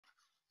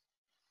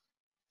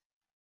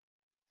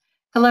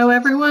Hello,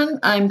 everyone.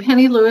 I'm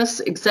Penny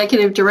Lewis,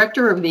 Executive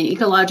Director of the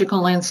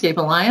Ecological Landscape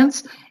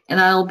Alliance, and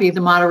I'll be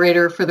the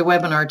moderator for the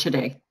webinar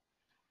today.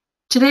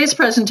 Today's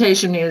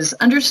presentation is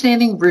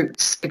Understanding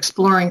Roots,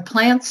 Exploring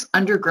Plants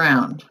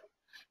Underground.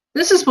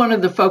 This is one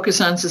of the Focus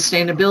on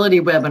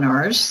Sustainability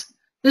webinars.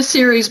 This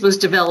series was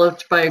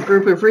developed by a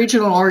group of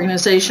regional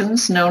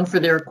organizations known for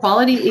their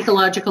quality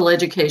ecological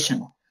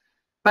education.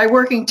 By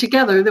working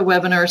together, the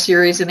webinar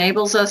series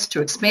enables us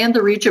to expand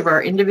the reach of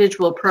our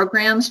individual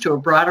programs to a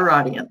broader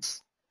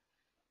audience.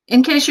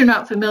 In case you're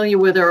not familiar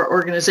with our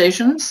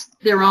organizations,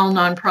 they're all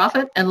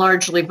nonprofit and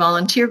largely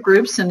volunteer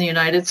groups in the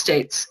United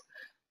States.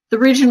 The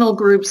regional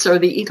groups are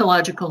the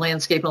Ecological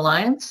Landscape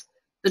Alliance,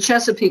 the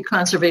Chesapeake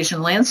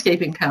Conservation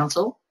Landscaping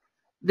Council,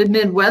 the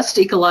Midwest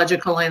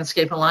Ecological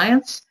Landscape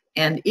Alliance,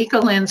 and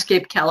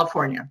EcoLandscape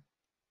California.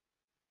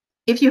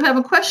 If you have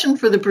a question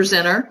for the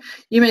presenter,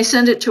 you may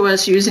send it to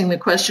us using the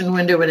question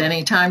window at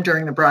any time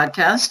during the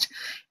broadcast,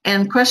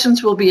 and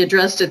questions will be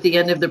addressed at the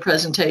end of the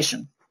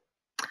presentation.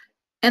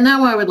 And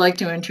now I would like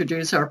to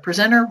introduce our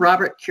presenter,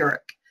 Robert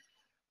Kourik.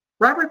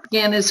 Robert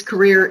began his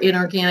career in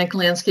organic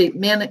landscape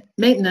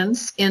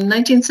maintenance in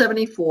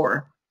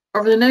 1974.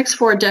 Over the next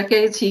 4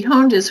 decades, he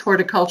honed his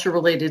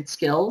horticulture-related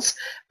skills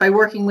by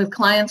working with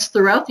clients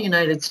throughout the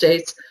United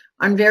States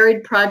on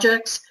varied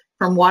projects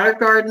from water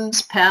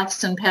gardens,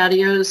 paths and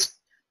patios,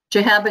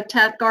 to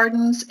habitat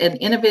gardens and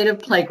innovative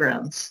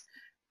playgrounds.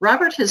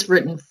 Robert has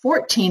written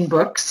 14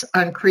 books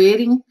on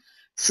creating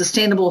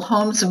sustainable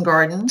homes and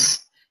gardens.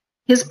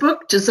 His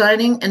book,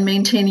 Designing and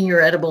Maintaining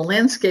Your Edible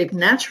Landscape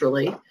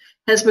Naturally,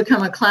 has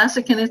become a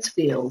classic in its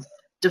field,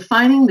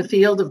 defining the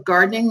field of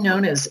gardening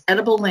known as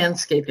edible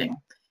landscaping,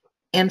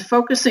 and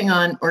focusing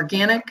on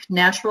organic,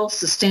 natural,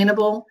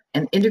 sustainable,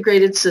 and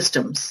integrated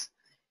systems.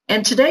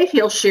 And today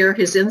he'll share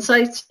his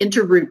insights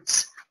into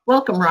roots.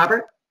 Welcome,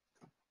 Robert.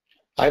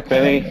 Hi,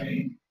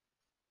 Penny.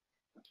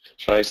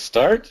 Should I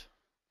start?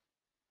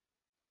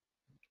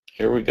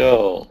 Here we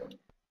go.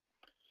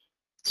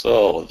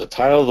 So the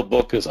title of the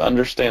book is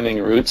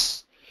Understanding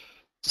Roots,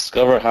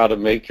 Discover How to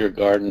Make Your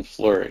Garden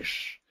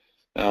Flourish.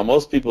 Now,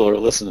 most people who are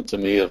listening to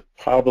me have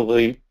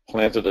probably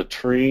planted a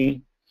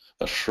tree,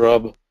 a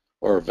shrub,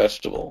 or a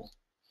vegetable.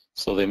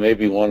 So they may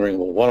be wondering,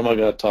 well, what am I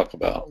going to talk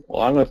about?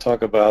 Well, I'm going to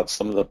talk about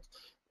some of the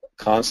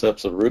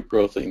concepts of root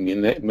growth that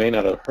you may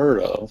not have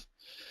heard of.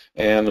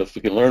 And if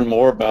we can learn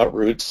more about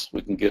roots,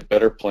 we can get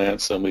better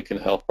plants and we can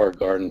help our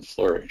garden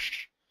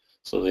flourish.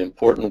 So the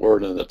important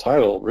word in the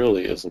title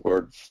really is the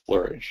word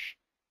flourish.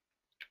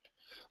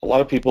 A lot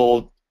of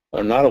people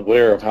are not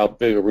aware of how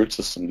big a root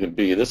system can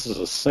be. This is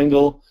a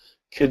single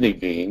kidney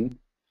bean,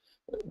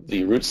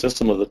 the root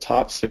system of the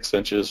top 6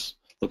 inches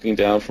looking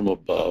down from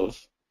above.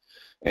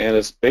 And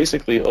it's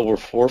basically over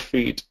 4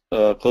 feet,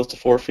 close to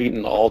 4 feet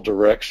in all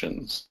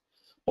directions,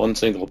 one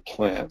single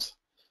plant.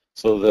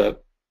 So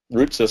that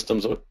root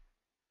systems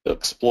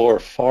explore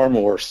far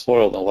more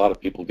soil than a lot of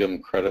people give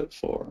them credit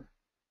for.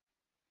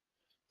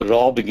 But it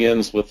all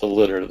begins with the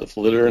litter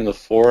in the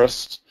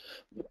forest,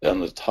 on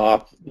the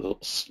top,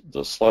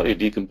 the slightly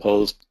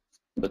decomposed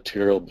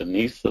material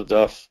beneath the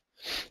duff,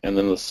 and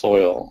then the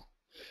soil.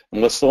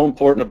 And what's so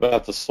important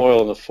about the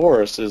soil in the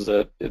forest is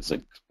that it's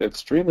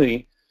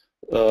extremely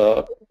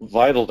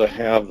vital to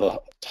have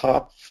the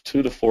top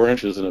 2 to 4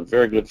 inches in a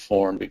very good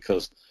form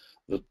because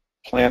the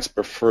plants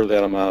prefer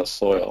that amount of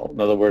soil.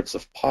 In other words,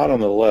 the pot on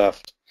the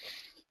left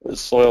is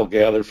soil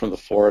gathered from the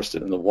forest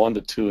in the 1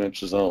 to 2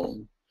 inch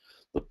zone.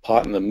 The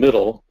pot in the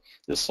middle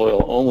is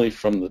soil only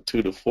from the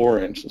 2 to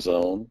 4 inch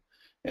zone,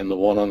 and the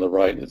one on the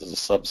right is the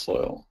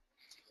subsoil.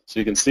 So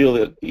you can see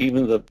that even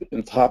in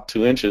the top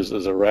 2 inches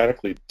is a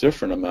radically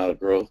different amount of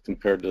growth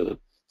compared to the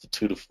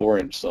 2 to 4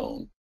 inch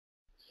zone.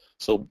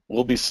 So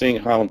we'll be seeing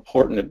how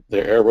important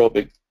the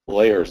aerobic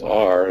layers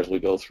are as we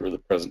go through the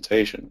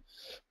presentation.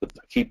 But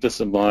keep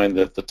this in mind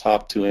that the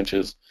top 2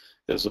 inches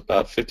is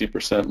about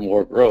 50%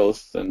 more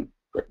growth than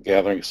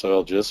gathering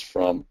soil just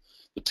from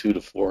the 2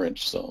 to 4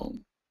 inch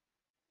zone.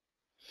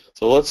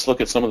 So let's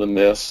look at some of the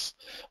myths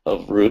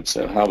of roots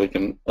and how we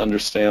can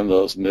understand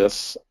those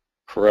myths,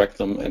 correct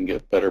them, and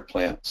get better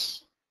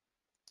plants.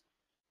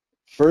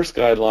 First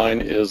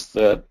guideline is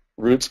that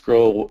roots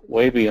grow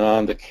way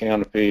beyond the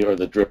canopy or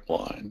the drip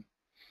line.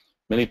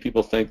 Many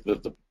people think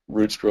that the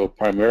roots grow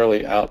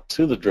primarily out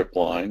to the drip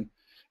line,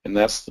 and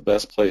that's the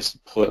best place to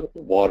put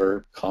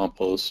water,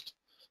 compost,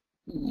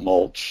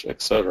 mulch,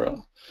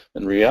 etc.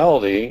 In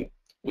reality,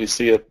 we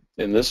see it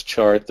in this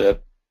chart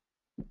that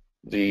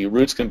the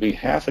roots can be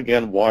half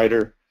again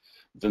wider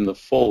than the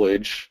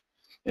foliage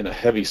in a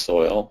heavy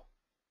soil,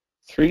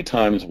 3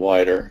 times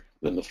wider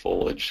than the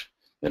foliage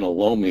in a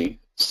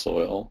loamy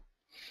soil,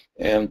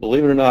 and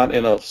believe it or not,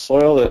 in a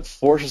soil that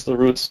forces the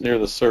roots near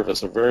the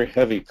surface, a very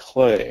heavy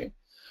clay,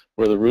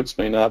 where the roots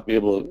may not be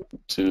able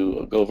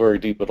to go very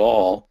deep at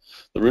all,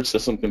 the root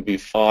system can be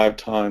 5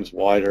 times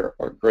wider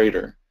or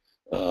greater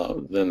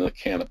than the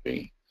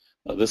canopy.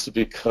 This is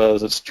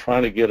because it's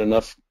trying to get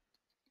enough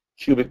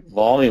cubic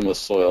volume of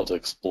soil to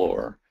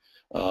explore.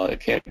 It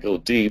can't go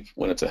deep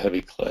when it's a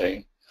heavy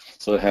clay,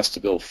 so it has to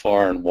go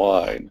far and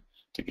wide.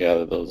 to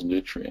gather those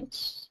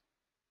nutrients.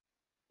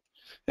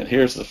 And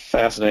here's the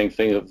fascinating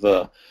thing of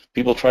the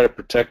people try to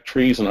protect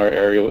trees in our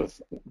area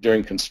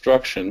during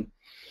construction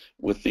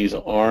with these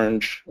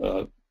orange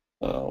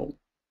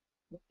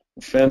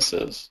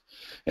fences.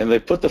 And they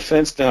put the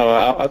fence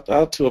down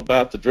out to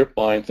about the drip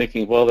line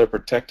thinking, well, they're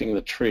protecting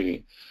the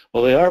tree.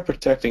 Well, they are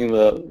protecting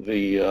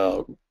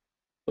the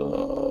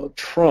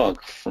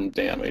trunk from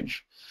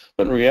damage.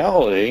 But in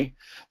reality,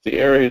 the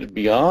area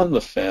beyond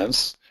the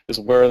fence is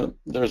where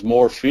there's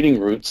more feeding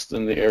roots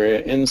than the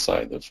area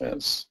inside the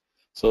fence.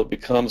 So it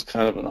becomes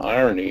kind of an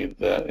irony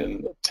that in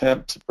an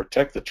attempt to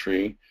protect the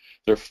tree,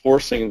 they're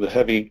forcing the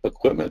heavy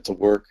equipment to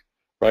work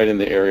right in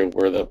the area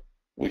where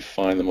we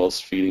find the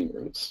most feeding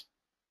roots.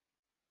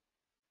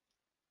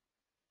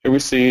 Here we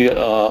see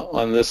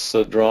on this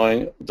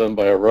drawing done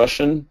by a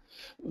Russian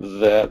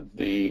that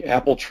the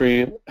apple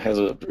tree has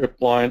a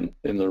drip line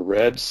in the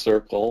red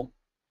circle,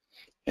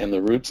 and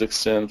the roots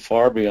extend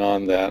far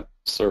beyond that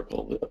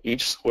circle.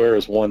 Each square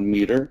is 1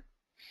 meter,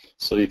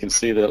 so you can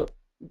see that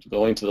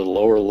going to the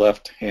lower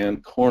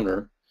left-hand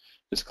corner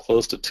is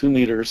close to 2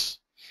 meters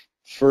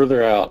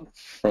further out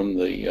from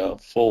the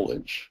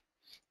foliage.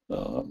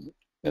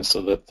 And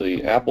so that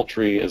the apple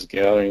tree is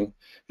gathering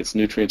its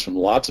nutrients from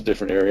lots of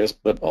different areas,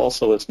 but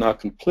also it's not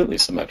completely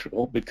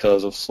symmetrical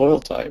because of soil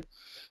type.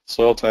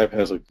 Soil type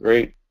has a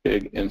great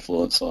big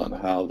influence on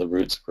how the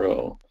roots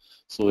grow.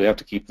 So we have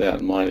to keep that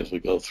in mind as we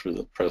go through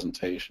the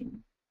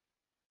presentation.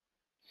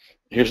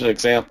 Here's an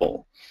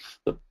example.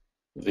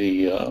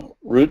 The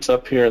roots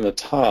up here in the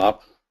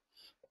top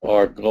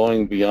are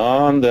going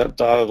beyond that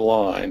dotted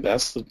line.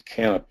 That's the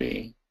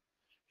canopy.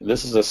 And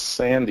this is a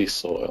sandy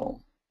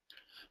soil.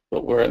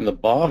 But where in the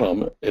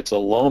bottom, it's a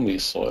loamy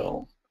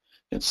soil.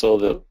 And so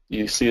that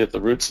you see that the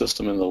root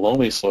system in the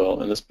loamy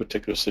soil in this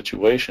particular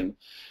situation,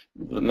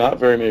 not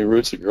very many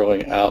roots are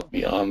growing out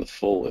beyond the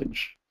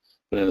foliage.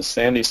 But in a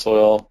sandy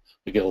soil,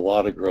 we get a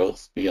lot of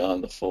growth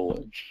beyond the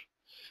foliage.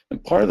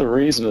 And part of the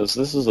reason is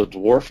this is a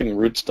dwarfing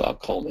rootstock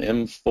called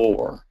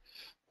M4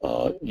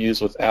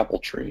 used with apple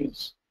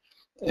trees.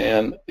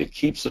 And it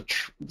keeps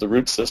the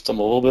root system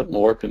a little bit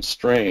more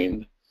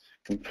constrained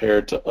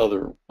compared to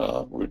other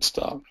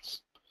rootstocks.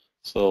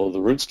 So the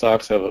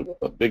rootstocks have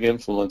a big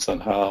influence on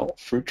how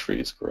fruit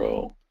trees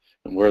grow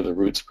and where the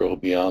roots grow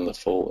beyond the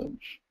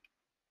foliage.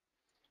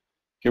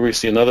 Here we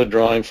see another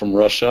drawing from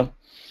Russia,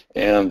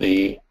 and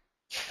the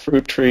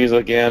fruit trees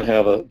again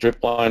have a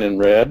drip line in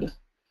red,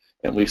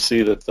 and we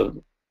see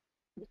that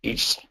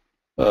each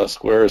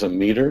square is 1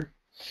 meter,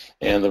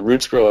 and the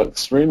roots grow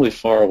extremely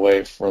far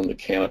away from the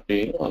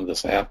canopy on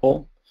this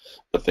apple,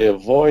 but they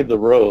avoid the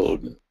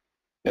road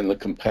and the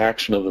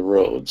compaction of the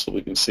road, so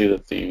we can see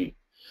that the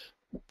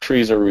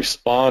trees are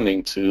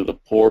responding to the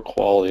poor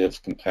quality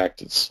of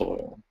compacted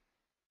soil.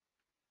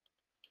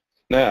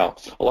 Now,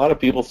 a lot of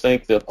people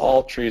think that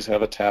all trees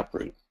have a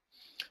taproot.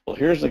 Well,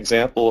 here's an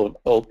example of an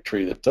oak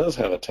tree that does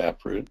have a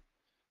taproot.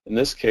 In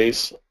this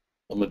case,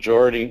 a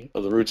majority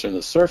of the roots are in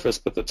the surface,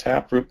 but the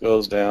taproot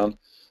goes down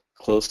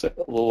close to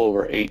a little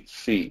over 8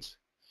 feet.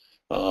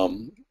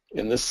 In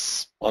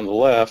this, on the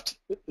left,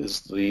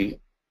 is the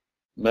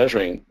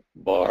measuring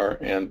bar,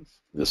 and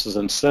this is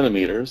in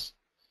centimeters,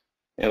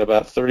 and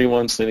about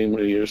 31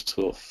 centimeters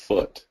to a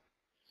foot.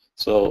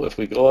 So if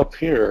we go up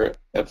here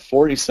at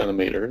 40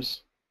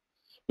 centimeters,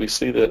 we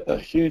see that a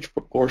huge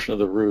proportion of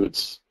the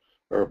roots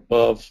are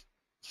above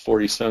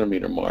 40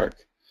 centimeter mark,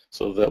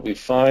 so that we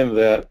find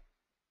that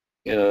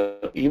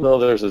even though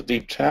there's a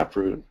deep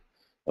taproot,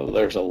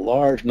 there's a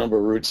large number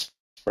of roots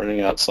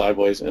spreading out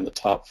sideways in the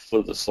top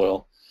foot of the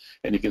soil,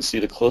 and you can see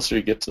the closer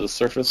you get to the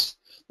surface,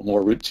 the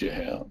more roots you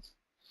have.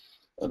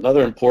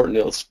 Another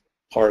important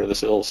part of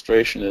this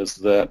illustration is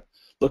that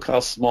look how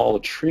small the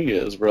tree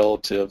is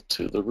relative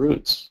to the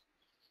roots.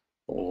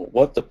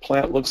 What the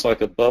plant looks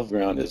like above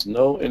ground is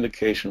no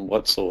indication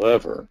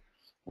whatsoever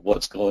of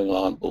what's going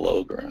on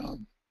below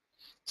ground.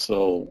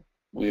 So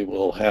we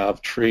will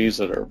have trees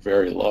that are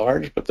very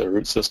large, but their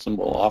root system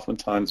will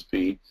oftentimes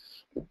be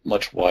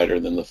much wider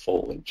than the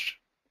foliage.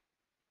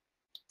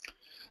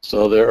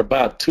 So there are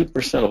about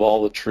 2% of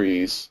all the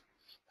trees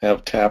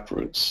have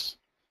taproots.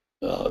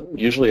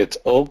 Usually it's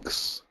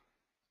oaks,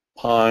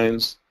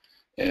 pines,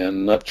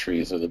 and nut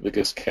trees are the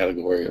biggest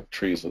category of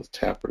trees with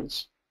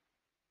taproots.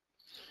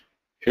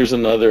 Here's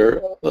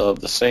another of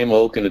the same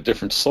oak in a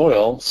different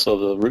soil, so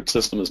the root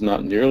system is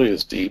not nearly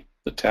as deep.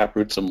 The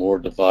taproots are more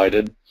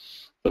divided,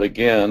 but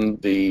again,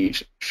 the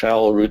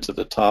shallow roots at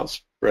the top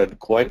spread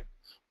quite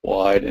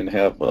wide and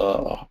have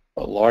a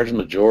large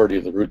majority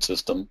of the root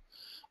system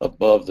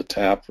above the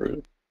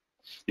taproot.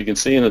 You can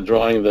see in the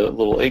drawing the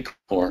little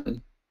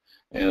acorn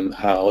and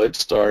how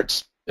it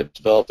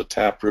developed a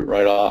taproot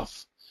right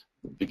off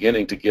the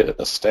beginning to get it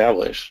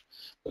established.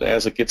 But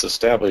as it gets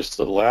established,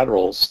 the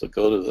laterals that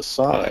go to the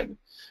side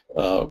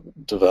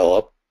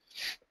develop,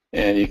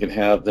 and you can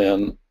have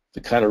then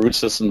the kind of root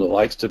system that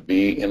likes to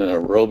be in an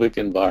aerobic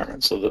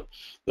environment. So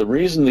the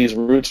reason these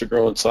roots are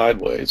growing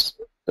sideways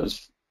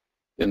is,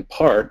 in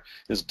part,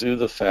 is due to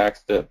the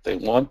fact that they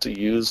want to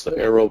use the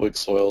aerobic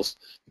soils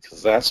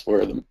because that's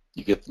where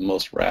you get the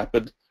most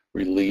rapid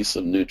release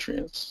of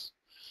nutrients.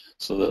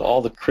 So that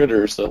all the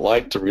critters that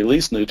like to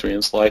release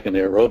nutrients like an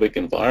aerobic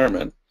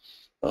environment,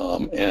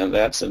 and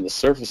that's in the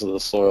surface of the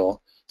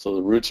soil, so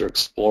the roots are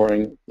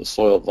exploring the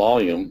soil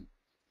volume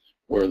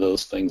where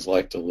those things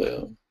like to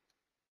live.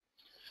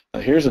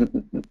 Now here's a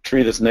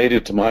tree that's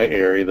native to my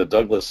area, the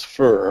Douglas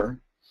fir.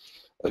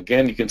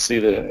 Again, you can see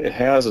that it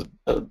has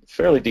a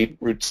fairly deep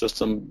root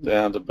system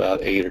down to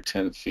about 8 or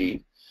 10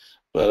 feet,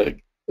 but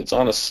it's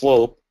on a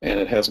slope and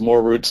it has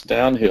more roots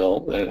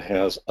downhill than it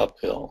has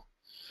uphill.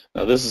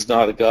 Now this is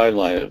not a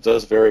guideline. It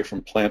does vary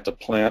from plant to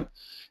plant.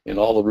 In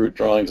all the root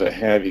drawings I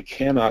have, you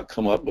cannot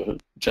come up with a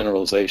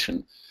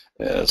generalization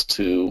as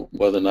to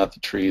whether or not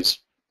the trees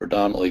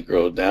predominantly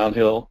grow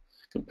downhill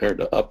compared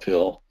to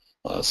uphill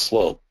on a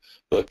slope.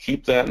 But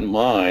keep that in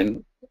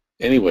mind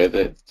anyway,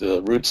 that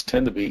the roots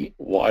tend to be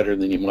wider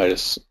than you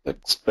might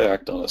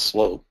expect on a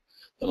slope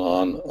than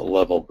on a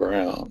level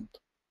ground.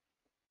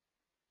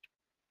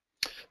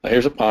 Now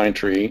here's a pine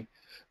tree.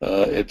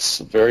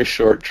 It's a very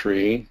short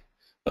tree,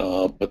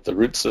 but the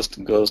root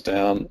system goes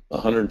down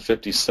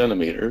 150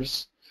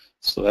 centimeters,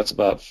 so that's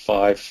about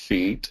 5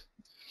 feet.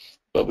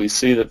 But we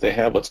see that they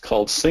have what's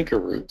called sinker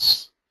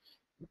roots.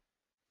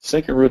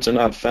 Sinker roots are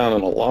not found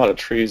in a lot of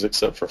trees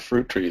except for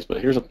fruit trees,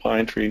 but here's a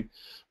pine tree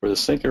where the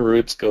sinker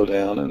roots go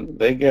down and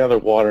they gather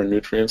water and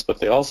nutrients, but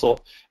they also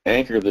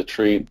anchor the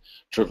tree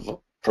to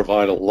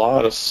provide a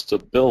lot of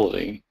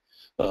stability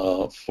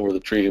for the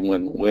tree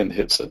when wind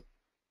hits it.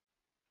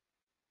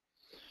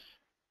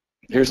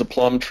 Here's a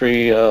plum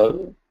tree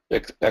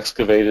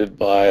excavated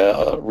by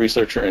a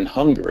researcher in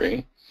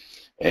Hungary,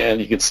 and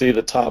you can see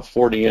the top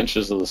 40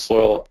 inches of the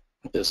soil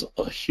is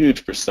a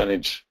huge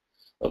percentage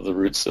of the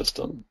root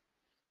system.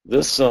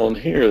 This zone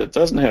here that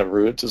doesn't have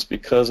roots is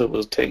because it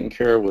was taken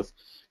care of with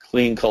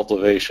clean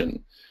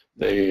cultivation.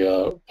 They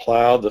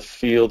plowed the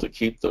field to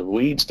keep the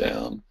weeds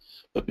down,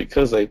 but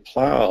because they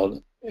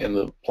plowed and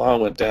the plow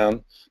went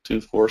down 2,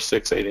 4,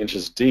 6, 8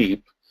 inches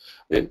deep,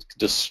 it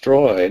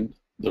destroyed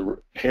the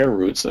hair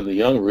roots and the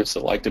young roots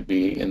that like to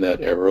be in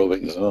that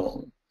aerobic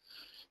zone.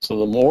 So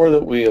the more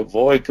that we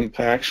avoid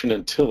compaction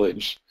and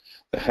tillage,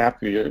 the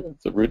happier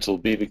the roots will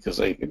be, because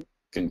they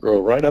can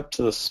grow right up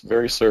to the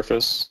very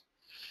surface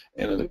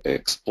and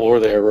explore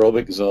the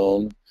aerobic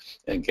zone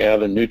and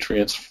gather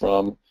nutrients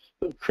from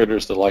the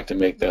critters that like to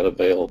make that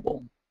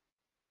available.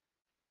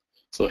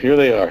 So here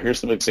they are. Here's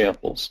some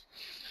examples.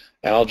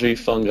 Algae,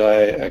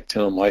 fungi,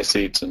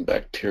 actinomycetes, and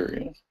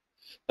bacteria.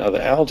 Now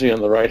the algae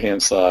on the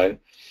right-hand side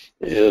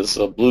is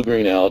a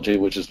blue-green algae,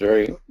 which is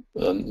very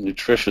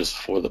nutritious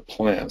for the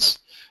plants.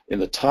 In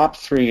the top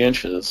 3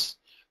 inches,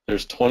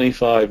 there's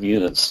 25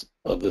 units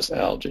of this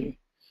algae.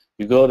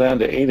 You go down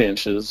to 8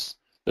 inches,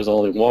 there's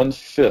only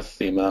 1/5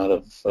 the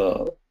amount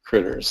of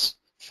critters,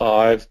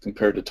 5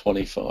 compared to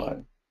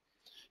 25.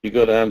 You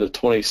go down to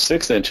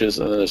 26 inches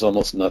and there's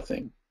almost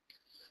nothing.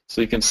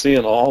 So you can see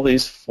in all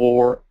these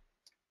 4,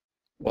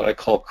 what I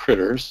call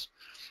critters,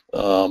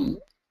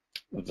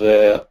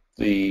 that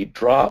the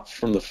drop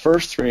from the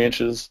first 3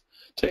 inches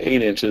to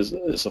 8 inches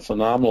is a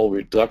phenomenal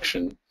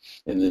reduction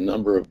in the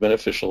number of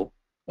beneficial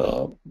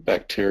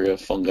bacteria,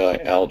 fungi,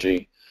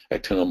 algae,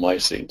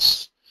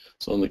 actinomycetes.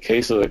 So in the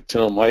case of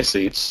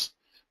actinomycetes,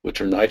 which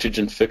are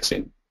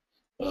nitrogen-fixing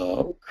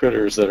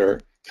critters that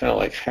are kind of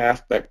like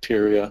half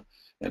bacteria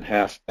and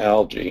half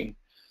algae,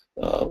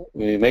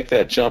 when you make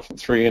that jump from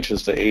 3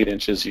 inches to 8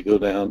 inches, you go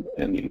down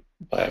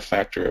by a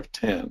factor of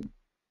 10.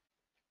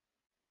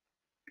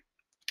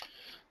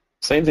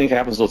 Same thing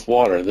happens with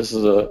water. This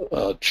is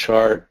a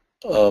chart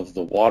of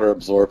the water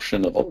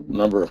absorption of a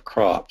number of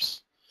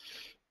crops.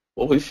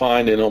 What we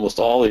find in almost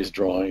all these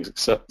drawings,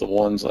 except the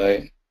ones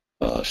I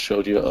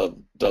showed you of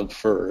Doug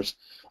firs,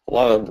 a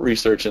lot of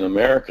research in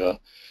America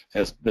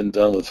has been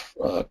done with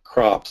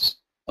crops,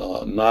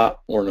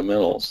 not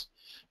ornamentals,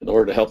 in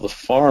order to help the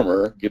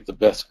farmer get the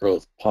best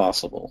growth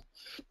possible.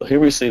 But here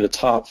we see the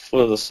top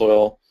foot of the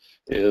soil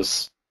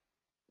is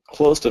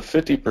close to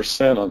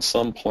 50% on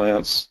some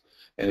plants,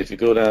 and if you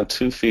go down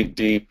 2 feet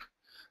deep,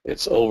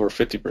 it's over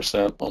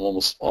 50% on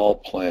almost all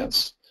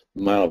plants,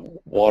 the amount of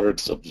water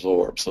it's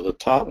absorbed. So the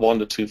top 1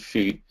 to 2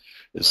 feet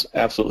is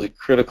absolutely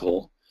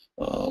critical,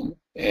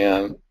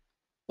 and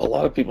a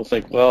lot of people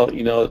think, well,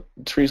 you know,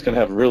 trees can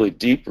have really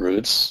deep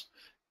roots,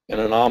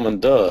 and an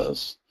almond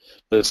does,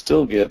 but it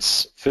still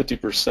gets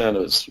 50%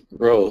 of its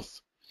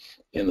growth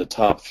in the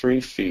top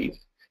 3 feet,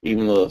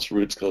 even though its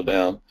roots go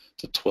down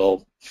to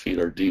 12 feet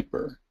or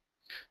deeper.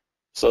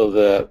 So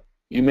that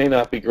you may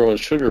not be growing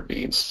sugar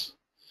beets,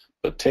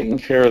 but taking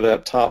care of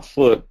that top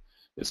foot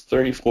is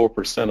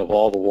 34% of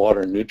all the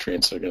water and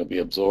nutrients that are going to be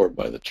absorbed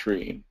by the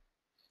tree.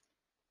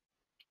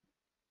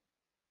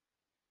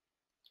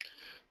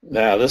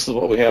 Now, this is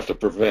what we have to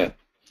prevent.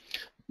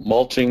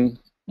 Mulching,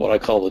 what I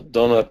call the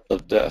donut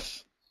of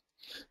death.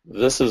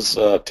 This is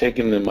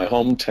taken in my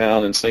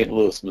hometown in St.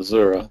 Louis,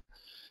 Missouri,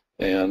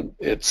 and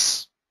it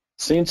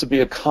seems to be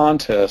a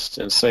contest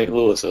in St.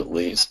 Louis at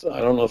least.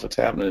 I don't know if it's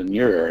happening in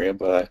your area,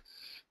 but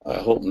I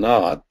hope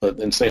not. But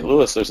in St.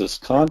 Louis, there's this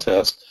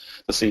contest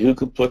to see who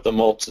can put the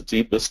mulch the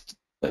deepest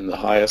and the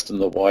highest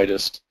and the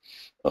widest,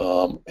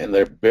 and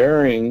they're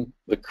bearing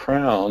the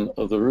crown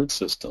of the root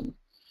system.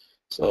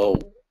 So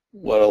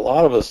what a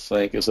lot of us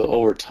think is that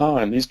over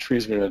time these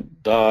trees are going to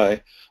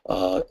die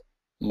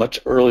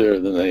much earlier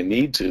than they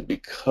need to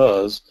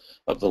because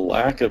of the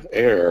lack of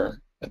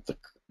air at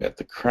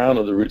the crown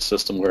of the root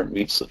system where it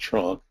meets the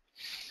trunk,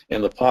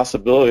 and the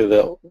possibility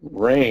that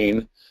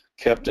rain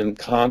kept in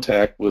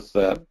contact with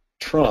that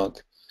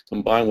trunk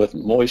combined with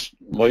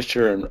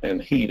moisture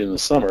and heat in the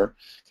summer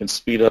can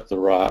speed up the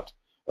rot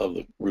of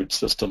the root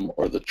system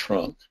or the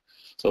trunk.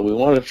 So we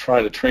want to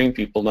try to train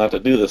people not to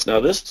do this. Now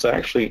this is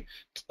actually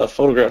a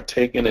photograph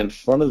taken in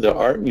front of the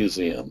art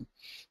museum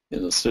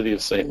in the city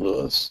of St.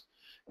 Louis,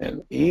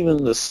 and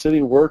even the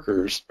city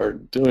workers are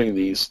doing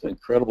these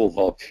incredible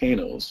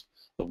volcanoes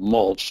of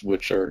mulch,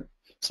 which are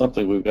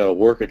something we've got to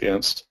work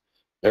against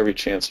every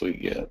chance we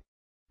get.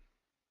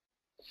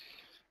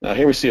 Now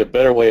here we see a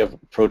better way of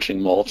approaching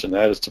mulch, and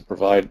that is to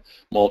provide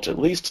mulch at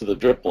least to the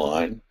drip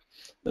line,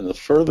 and the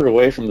further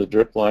away from the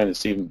drip line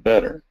it's even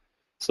better,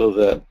 so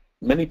that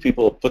many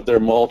people put their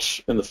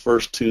mulch in the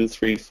first 2,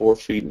 3, 4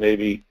 feet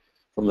maybe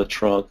from the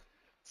trunk,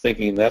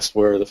 thinking that's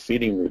where the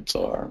feeding roots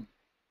are.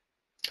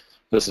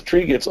 But as the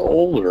tree gets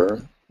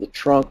older,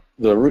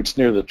 the roots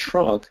near the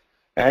trunk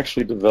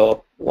actually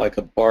develop like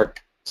a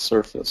bark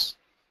surface.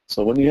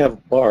 So when you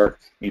have bark,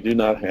 you do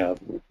not have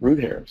root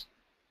hairs.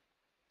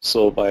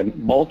 So by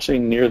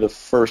mulching near the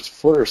first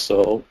foot or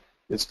so,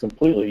 it's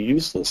completely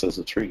useless as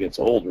the tree gets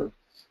older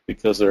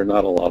because there are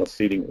not a lot of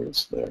feeding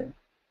roots there.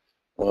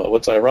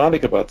 What's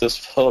ironic about this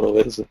photo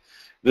is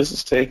this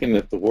is taken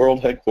at the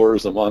world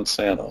headquarters of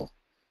Monsanto.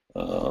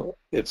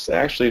 It's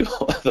actually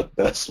one of the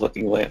best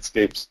looking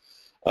landscapes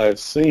I've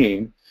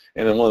seen,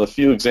 and in one of the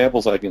few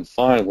examples I can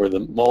find where the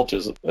mulch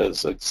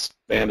is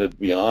expanded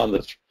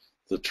beyond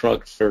the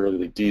trunk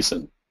fairly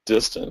decent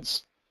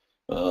distance.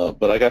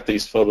 But I got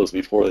these photos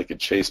before they could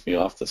chase me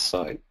off the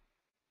site.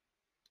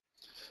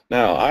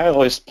 Now, I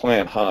always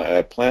plant high.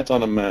 I plant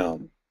on a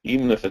mound,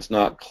 even if it's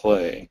not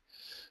clay,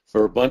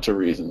 for a bunch of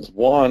reasons.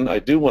 One, I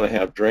do want to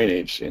have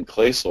drainage in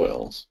clay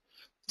soils,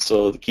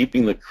 so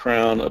keeping the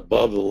crown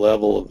above the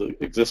level of the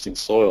existing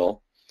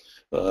soil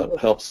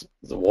helps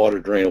the water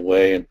drain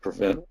away and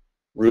prevent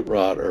root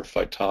rot or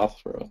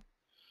phytophthora.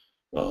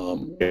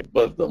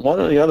 But one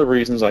of the other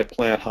reasons I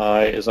plant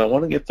high is I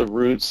want to get the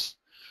roots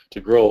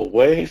to grow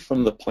away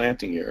from the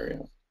planting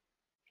area.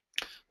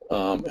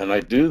 And I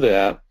do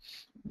that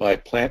by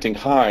planting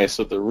high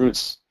so the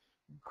roots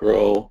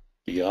grow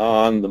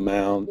beyond the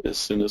mound as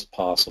soon as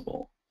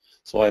possible.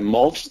 So I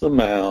mulch the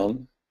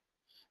mound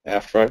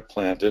after I've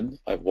planted,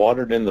 I've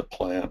watered in the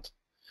plant,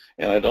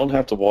 and I don't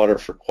have to water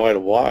for quite a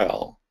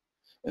while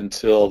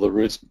until the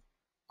roots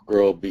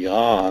grow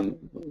beyond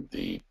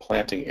the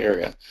planting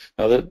area.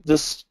 Now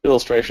this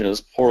illustration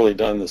is poorly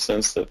done in the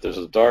sense that there's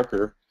a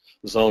darker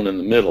zone in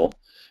the middle,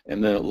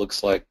 and then it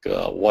looks like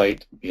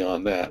white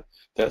beyond that.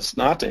 That's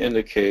not to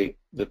indicate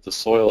that the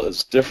soil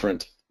is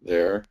different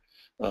there.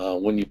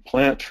 When you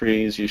plant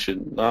trees, you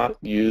should not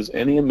use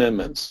any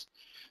amendments,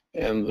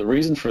 and the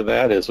reason for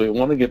that is we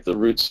want to get the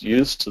roots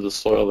used to the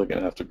soil they're going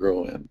to have to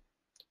grow in.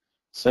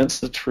 Since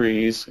the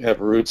trees have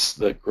roots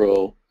that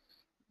grow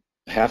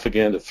half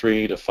again to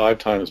 3 to 5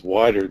 times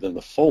wider than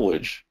the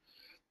foliage,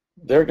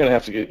 they're going to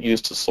have to get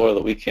used to soil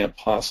that we can't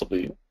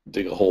possibly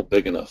dig a hole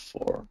big enough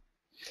for.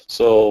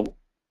 So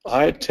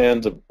I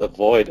tend to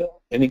avoid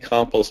any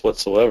compost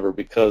whatsoever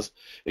because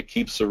it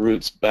keeps the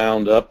roots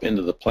bound up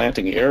into the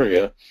planting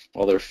area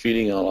while they're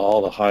feeding on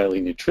all the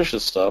highly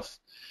nutritious stuff,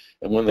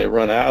 and when they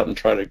run out and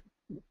try to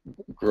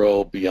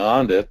grow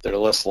beyond it, they're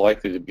less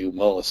likely to be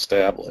well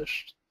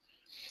established.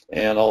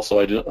 And also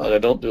I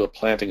don't do a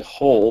planting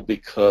hole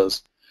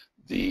because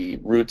the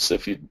roots,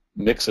 if you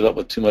mix it up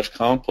with too much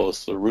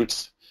compost, the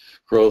roots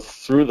grow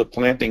through the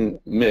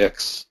planting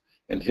mix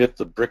and hit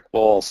the brick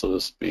wall, so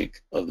to speak,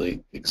 of the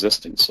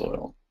existing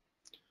soil.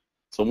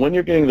 So when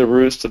you're getting the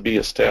roots to be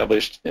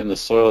established in the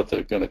soil that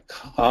they're going to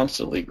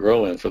constantly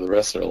grow in for the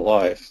rest of their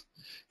life,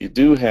 you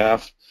do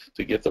have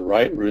to get the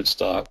right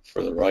rootstock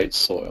for the right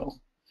soil.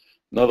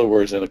 In other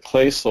words, in a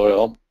clay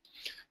soil,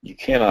 you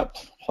cannot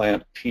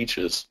plant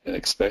peaches and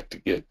expect to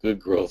get good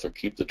growth or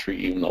keep the tree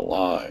even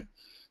alive.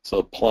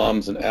 So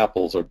plums and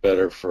apples are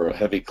better for a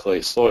heavy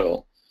clay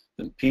soil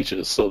than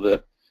peaches, so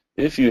that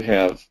if you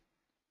have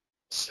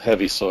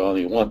heavy soil and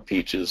you want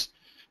peaches,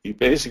 you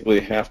basically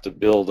have to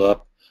build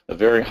up a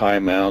very high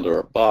mound or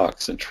a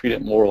box and treat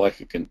it more like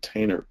a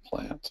container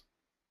plant.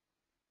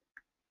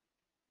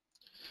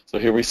 So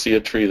here we see a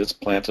tree that's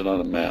planted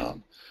on a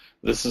mound.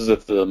 This is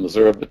at the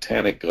Missouri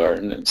Botanic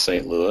Garden in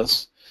St.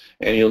 Louis,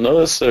 and you'll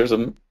notice there's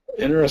an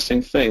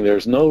interesting thing.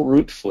 There's no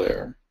root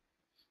flare.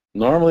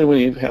 Normally when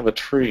you have a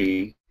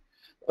tree,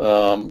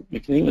 you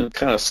can even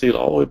kind of see it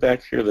all the way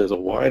back here. There's a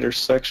wider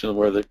section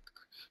where the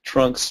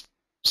trunk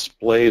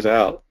splays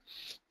out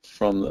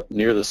from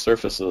near the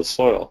surface of the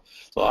soil.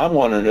 So I'm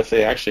wondering if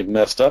they actually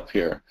messed up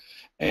here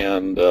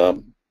and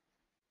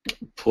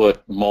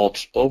put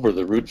mulch over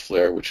the root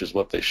flare, which is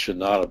what they should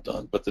not have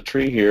done. But the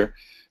tree here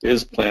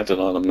is planted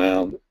on a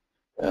mound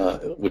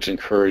which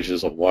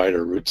encourages a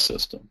wider root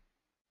system.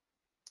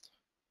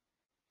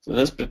 So in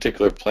this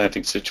particular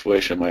planting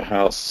situation, my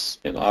house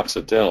in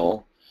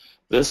Occidental,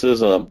 this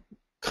is a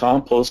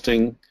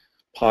composting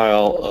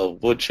pile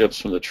of wood chips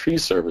from the tree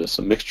service,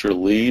 a mixture of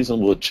leaves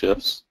and wood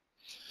chips,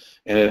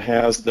 and it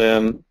has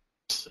then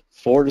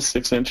 4 to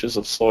 6 inches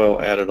of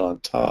soil added on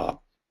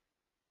top.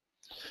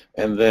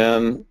 And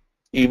then,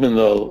 even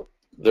though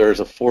there's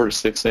a 4 to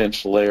 6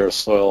 inch layer of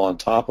soil on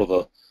top of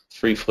a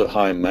 3-foot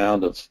high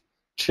mound of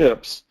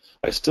chips,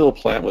 I still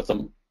plant with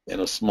them in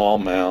a small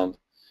mound,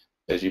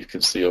 as you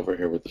can see over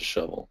here with the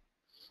shovel.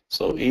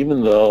 So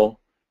even though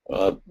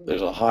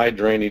there's a high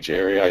drainage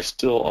area, I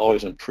still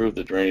always improve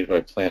the drainage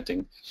by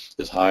planting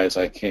as high as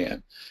I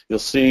can. You'll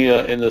see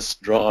in this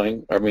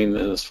drawing, in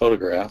this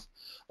photograph,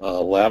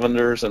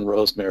 lavenders and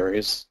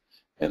rosemaries,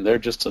 and they're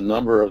just a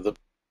number of the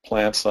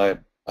plants I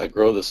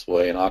grow this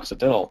way in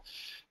Occidental.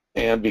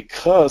 And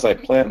because I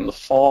plant in the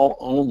fall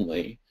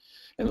only,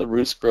 and the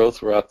roots grow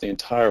throughout the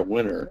entire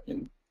winter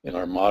in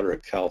our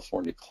moderate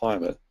California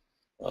climate,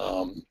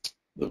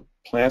 the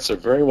plants are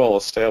very well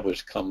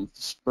established come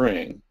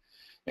spring.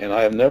 And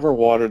I have never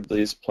watered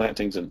these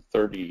plantings in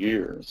 30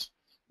 years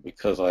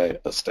because I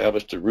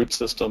established a root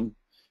system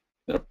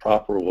in a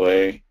proper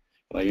way,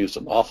 and I used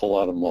an awful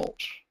lot of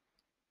mulch.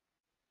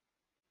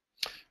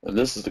 And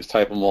this is the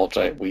type of mulch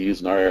we use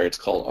in our area. It's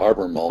called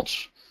arbor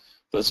mulch.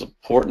 But it's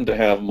important to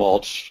have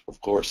mulch, of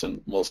course,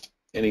 in most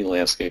any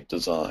landscape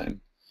design.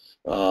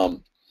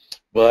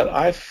 But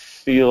I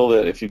feel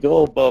that if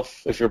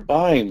you're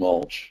buying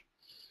mulch,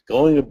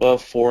 going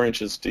above 4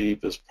 inches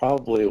deep is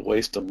probably a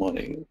waste of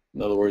money.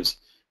 In other words,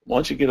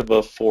 once you get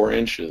above 4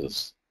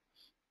 inches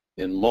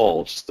in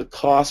mulch, the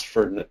cost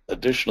for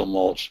additional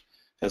mulch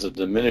has a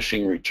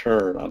diminishing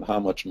return on how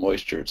much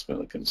moisture it's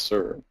going to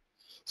conserve.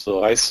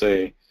 So I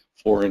say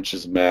 4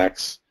 inches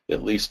max,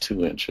 at least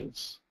 2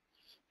 inches.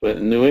 But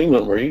in New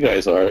England, where you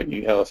guys are,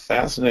 you have a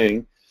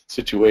fascinating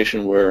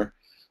situation where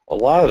a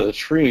lot of the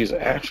trees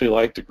actually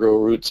like to grow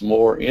roots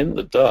more in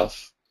the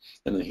duff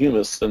and the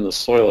humus than the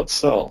soil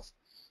itself.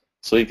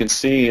 So you can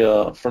see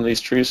from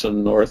these trees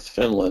from North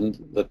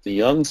Finland that the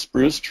young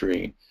spruce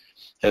tree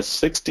has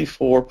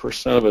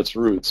 64% of its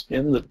roots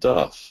in the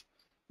duff,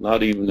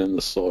 not even in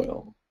the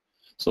soil.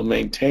 So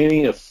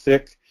maintaining a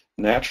thick,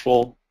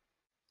 natural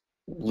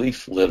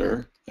leaf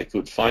litter like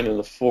you would find in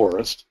the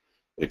forest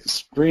is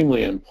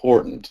extremely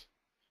important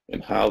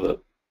in how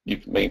you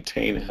can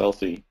maintain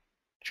healthy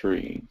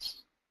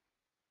trees.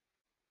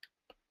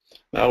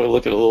 Now we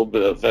look at a little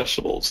bit of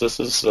vegetables. This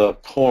is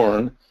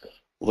corn.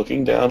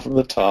 Looking down from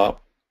the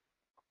top,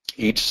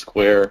 each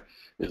square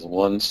is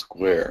 1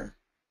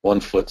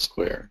 foot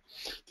square.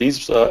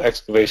 These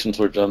excavations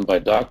were done by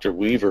Dr.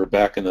 Weaver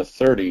back in the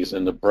 30s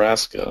in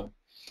Nebraska.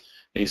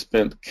 He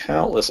spent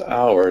countless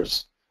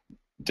hours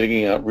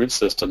digging out root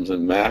systems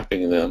and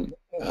mapping them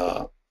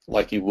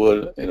like you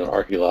would in an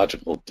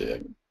archaeological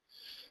dig.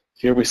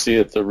 Here we see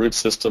that the root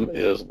system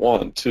is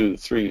 1, 2,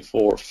 3,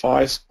 4,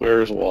 5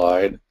 squares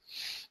wide.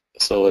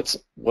 So it's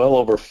well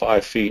over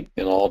 5 feet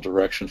in all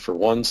directions for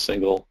one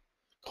single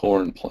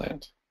corn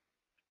plant.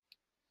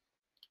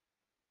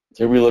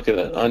 Here we look at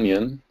an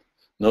onion,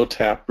 no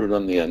taproot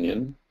on the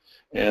onion,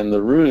 and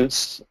the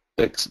roots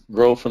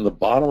grow from the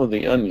bottom of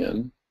the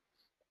onion,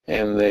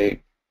 and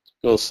they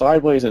go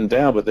sideways and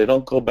down, but they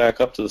don't go back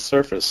up to the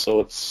surface.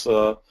 So it's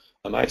a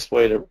nice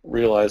way to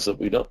realize that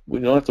we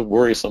don't have to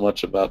worry so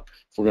much about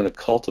if we're going to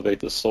cultivate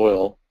the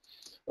soil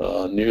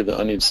near the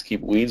onions to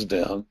keep weeds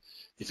down.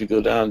 If you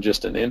go down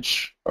just an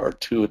inch or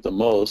 2 at the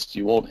most,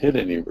 you won't hit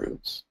any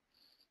roots.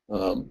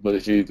 But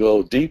if you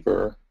go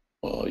deeper,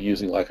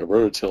 using like a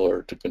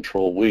rototiller to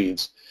control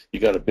weeds, you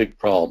got a big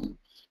problem.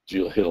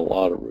 You'll hit a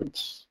lot of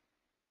roots.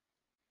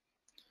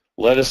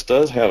 Lettuce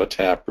does have a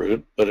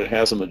taproot, but it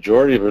has a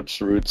majority of its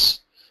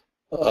roots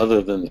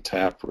other than the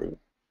taproot.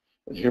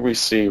 And here we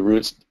see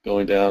roots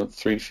going down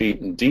 3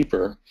 feet and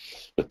deeper.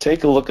 But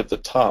take a look at the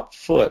top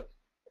foot.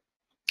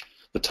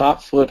 The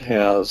top foot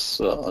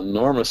has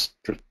enormous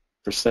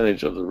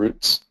percentage of the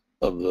roots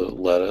of the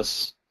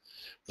lettuce.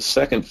 The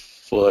second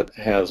foot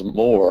has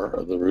more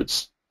of the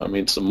roots,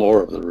 some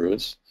more of the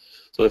roots.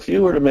 So if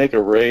you were to make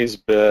a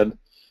raised bed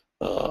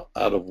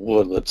out of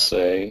wood, let's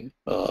say,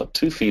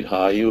 2 feet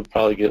high, you would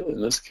probably get,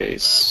 in this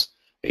case,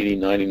 80,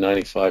 90,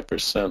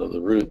 95% of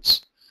the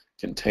roots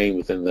contained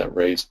within that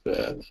raised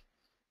bed.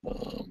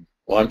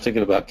 Well, I'm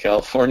thinking about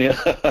California.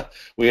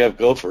 We have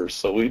gophers,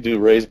 so we do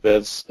raised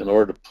beds in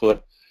order to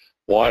put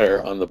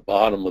wire on the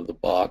bottom of the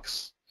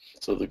box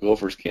so the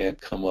gophers can't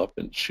come up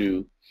and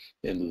chew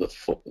into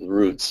the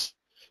roots.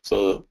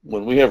 So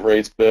when we have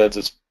raised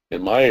beds,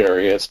 in my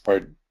area, it's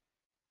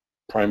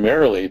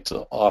primarily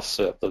to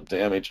offset the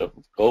damage of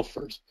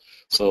gophers.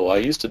 So I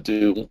used to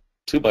do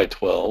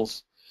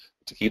 2x12s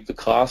to keep the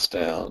cost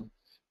down,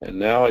 and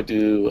now I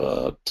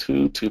do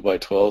 2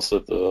 2x12s so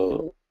that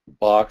the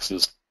box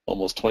is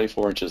almost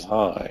 24 inches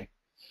high,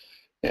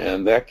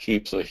 and that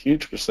keeps a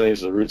huge percentage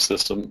of the root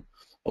system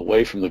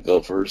away from the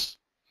gophers,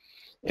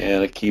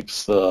 and it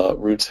keeps the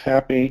roots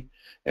happy,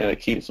 and it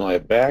keeps my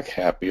back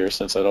happier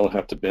since I don't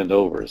have to bend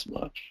over as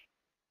much.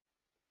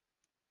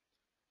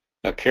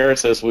 Now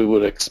carrots, as we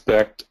would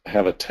expect,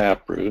 have a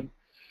taproot.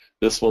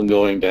 This one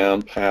going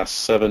down past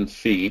 7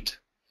 feet.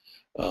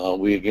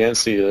 We again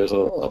see there's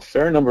a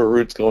fair number of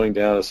roots going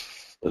down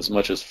as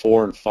much as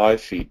 4 and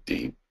 5 feet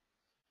deep.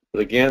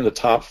 But again, the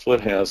top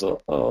foot has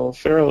a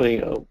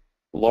fairly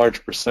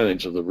large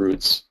percentage of the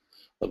roots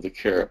of the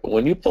carrot. But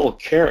when you pull a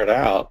carrot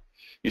out,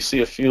 you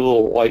see a few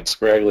little white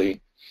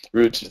scraggly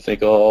roots. You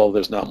think, oh,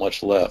 there's not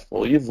much left.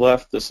 Well, you've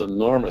left this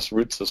enormous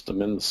root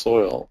system in the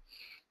soil,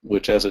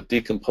 which as it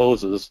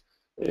decomposes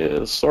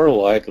is sort of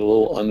like a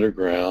little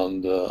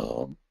underground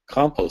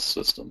compost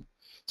system,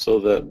 so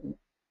that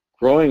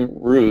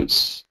growing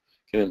roots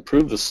can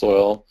improve the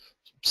soil,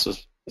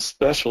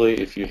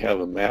 especially if you have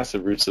a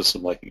massive root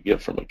system like you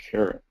get from a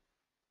carrot.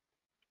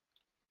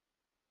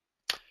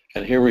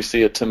 And here we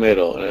see a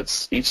tomato,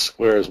 and each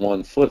square is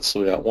 1 foot, so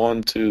we got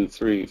 1, 2,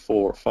 3,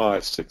 4,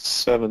 5, 6,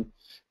 7,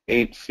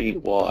 8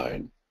 feet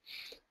wide,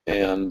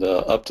 and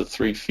up to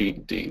 3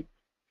 feet deep.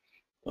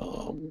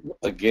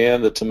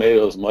 Again, the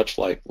tomato is much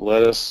like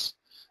lettuce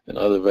and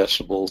other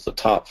vegetables. The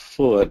top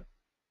foot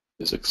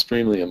is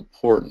extremely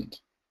important.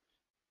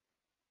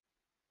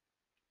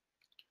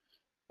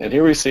 And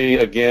here we see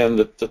again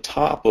that the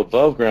top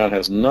above ground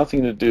has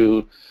nothing to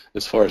do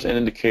as far as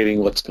indicating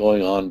what's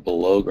going on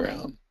below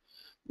ground.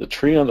 The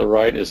tree on the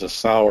right is a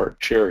sour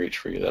cherry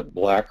tree, that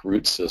black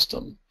root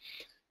system.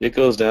 It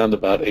goes down to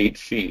about 8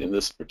 feet in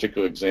this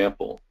particular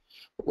example,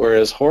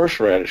 whereas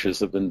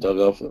horseradishes have been dug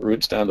up with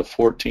roots down to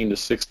 14 to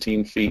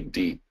 16 feet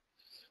deep.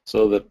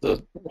 So that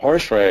the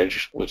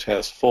horseradish, which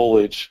has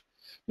foliage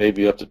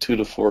maybe up to 2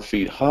 to 4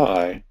 feet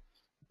high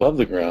above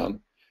the ground,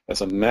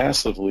 has a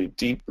massively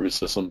deep root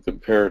system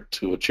compared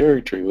to a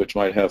cherry tree, which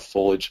might have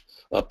foliage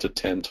up to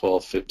 10,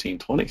 12, 15,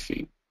 20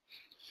 feet.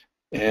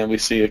 And we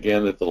see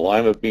again that the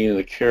lima bean and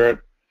the carrot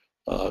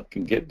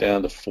can get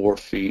down to 4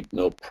 feet,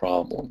 no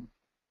problem.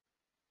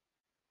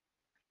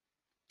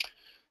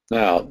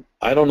 Now,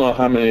 I don't know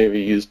how many of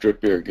you use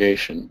drip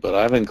irrigation, but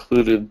I've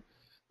included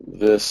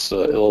this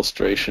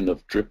illustration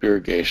of drip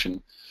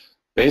irrigation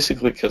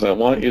basically because I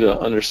want you to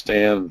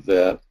understand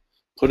that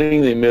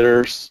putting the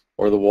emitters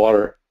or the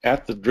water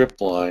at the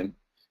drip line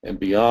and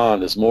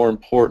beyond is more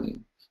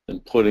important than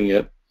putting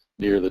it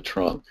near the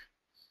trunk.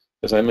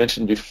 As I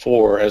mentioned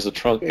before, as the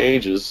trunk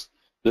ages,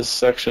 this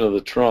section of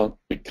the trunk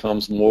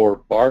becomes more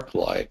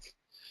bark-like,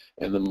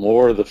 and the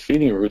more the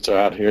feeding roots are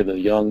out here, the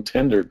young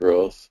tender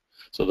growth,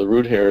 so the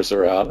root hairs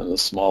are out and the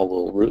small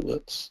little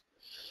rootlets.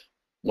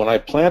 When I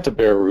plant a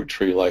bare root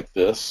tree like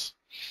this,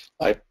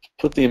 I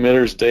put the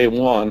emitters day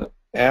one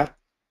at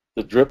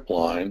the drip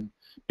line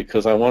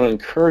because I want to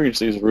encourage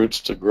these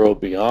roots to grow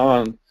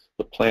beyond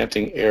the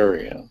planting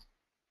area.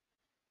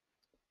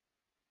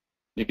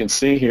 You can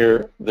see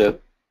here that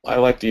I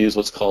like to use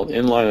what's called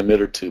inline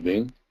emitter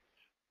tubing.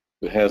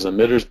 It has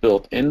emitters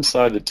built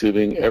inside the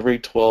tubing every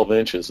 12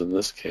 inches in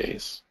this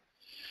case.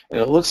 And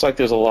it looks like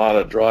there's a lot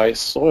of dry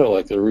soil,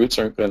 like the roots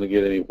aren't going to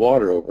get any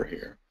water over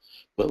here.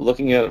 But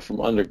looking at it from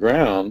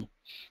underground,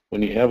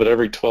 when you have it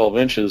every 12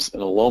 inches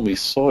in a loamy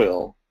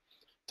soil,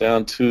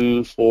 down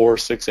 2, 4,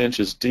 6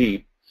 inches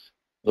deep,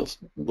 those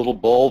little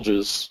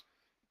bulges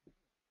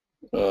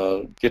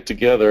get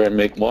together and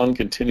make one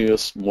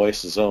continuous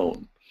moist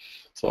zone.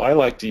 So I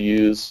like to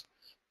use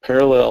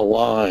parallel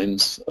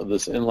lines of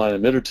this inline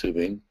emitter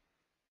tubing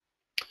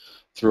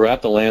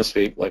throughout the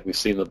landscape, like we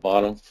see in the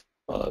bottom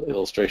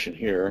illustration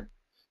here.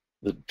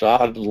 The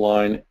dotted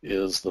line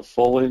is the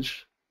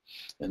foliage,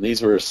 and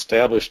these were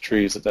established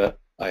trees that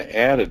I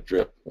added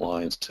drip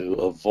lines to,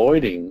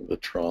 avoiding the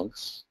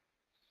trunks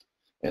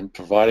and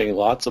providing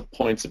lots of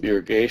points of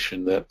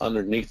irrigation that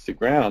underneath the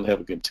ground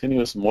have a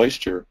continuous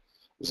moisture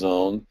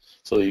zone,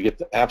 so that you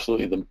get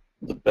absolutely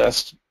the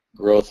best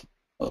growth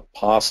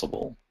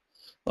possible.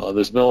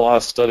 There's been a lot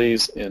of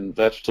studies in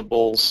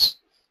vegetables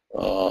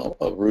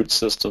of root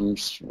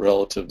systems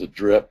relative to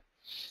drip,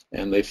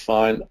 and they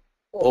find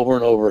over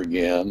and over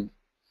again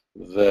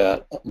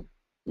that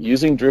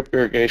using drip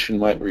irrigation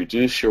might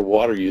reduce your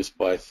water use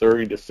by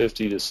 30 to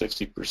 50 to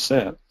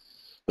 60%,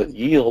 but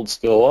yields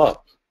go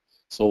up.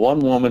 So one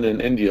woman in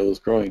India was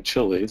growing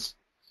chilies,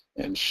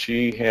 and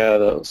she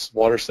had a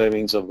water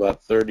savings of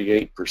about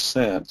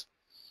 38%,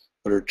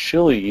 but her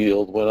chili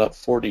yield went up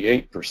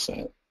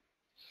 48%.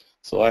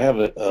 So I have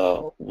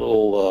a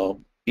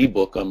little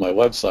ebook on my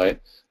website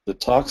that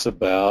talks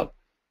about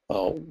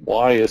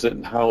why is it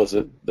and how is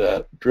it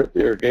that drip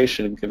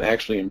irrigation can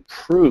actually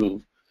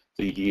improve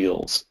the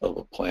yields of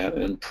a plant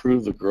and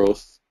improve the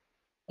growth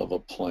of a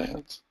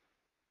plant.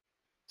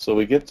 So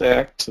we get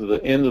back to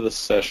the end of the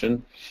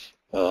session,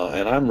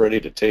 and I'm ready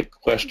to take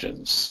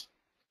questions.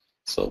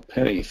 So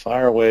Penny,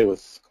 fire away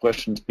with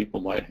questions people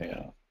might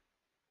have.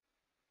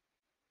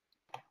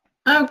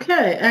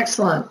 Okay,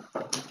 excellent.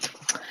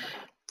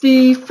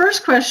 The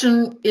first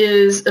question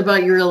is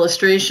about your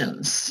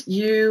illustrations.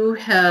 You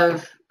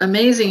have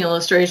amazing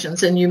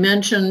illustrations, and you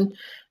mentioned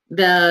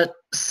that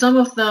some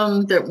of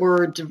them that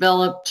were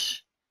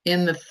developed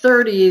in the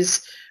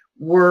 30s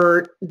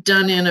were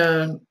done in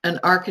an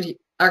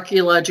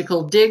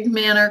archaeological dig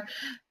manner.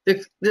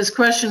 This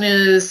question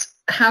is,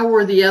 how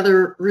were the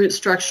other root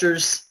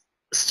structures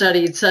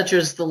studied, such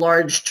as the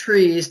large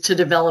trees, to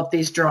develop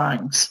these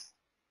drawings?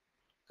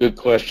 Good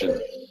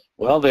question.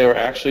 Well, they were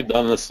actually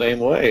done the same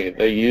way.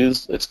 They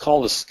used, it's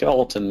called a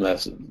skeleton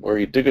method, where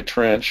you dig a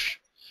trench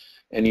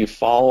and you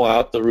follow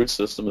out the root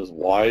system as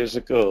wide as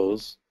it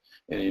goes,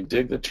 and you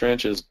dig the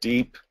trench as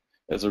deep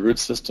as the root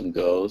system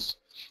goes,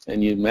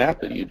 and you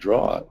map it, you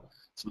draw it.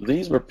 So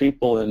these were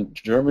people in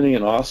Germany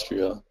and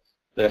Austria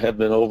that had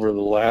been over the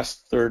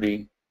last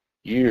 30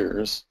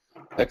 years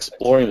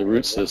exploring the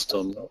root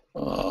system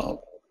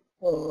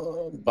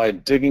by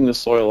digging the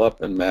soil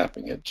up and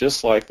mapping it,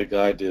 just like the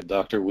guy did,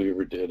 Dr.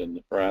 Weaver did in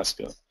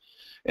Nebraska.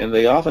 And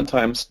they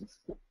oftentimes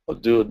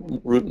do a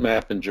root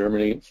map in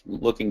Germany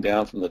looking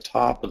down from the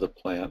top of the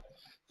plant.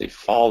 They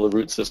follow the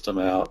root system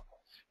out,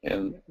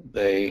 and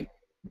they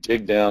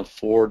dig down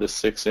 4 to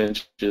 6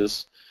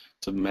 inches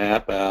to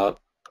map out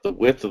the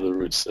width of the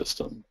root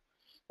system.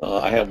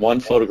 I have one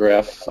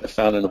photograph I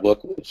found in a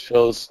book which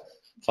shows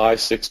 5,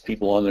 6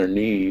 people on their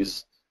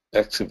knees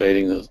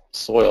excavating the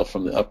soil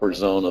from the upper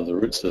zone of the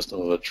root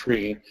system of a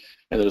tree,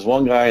 and there's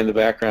one guy in the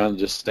background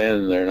just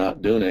standing there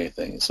not doing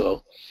anything.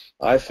 So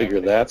I figure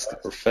that's the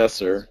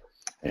professor,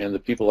 and the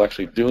people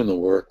actually doing the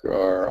work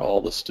are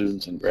all the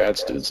students and grad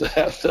students that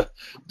have to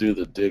do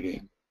the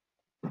digging.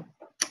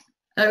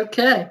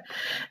 Okay.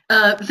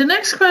 The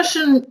next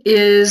question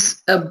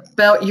is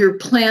about your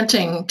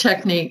planting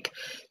technique.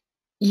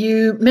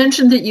 You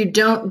mentioned that you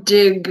don't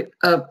dig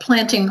a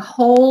planting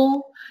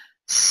hole.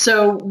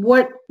 So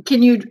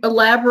can you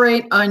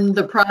elaborate on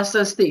the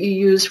process that you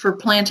use for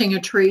planting a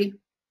tree?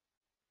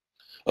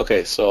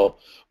 Okay, so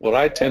what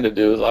I tend to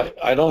do is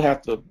I don't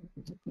have to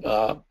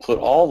put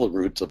all the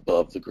roots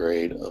above the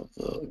grade of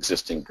the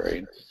existing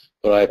grade,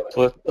 but I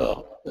put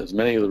as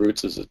many of the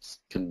roots as it's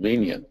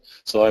convenient.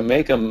 So I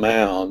make a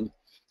mound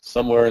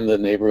somewhere in the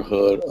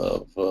neighborhood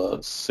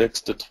of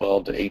 6 to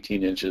 12 to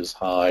 18 inches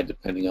high,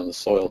 depending on the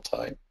soil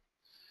type.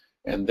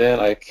 And then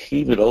I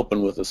heave it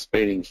open with a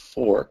spading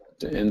fork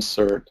to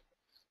insert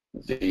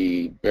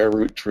the bare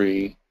root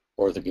tree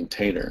or the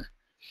container.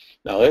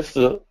 Now, if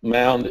the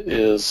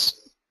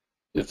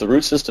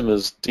root system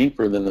is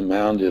deeper than the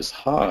mound is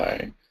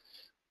high,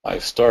 I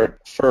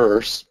start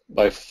first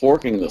by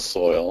forking the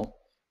soil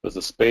with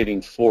a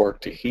spading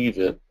fork to heave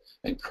it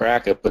and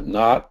crack it, but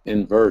not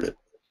invert it,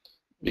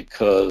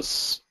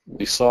 because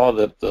we saw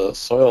that the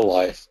soil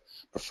life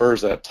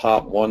prefers that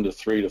top 1 to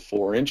 3 to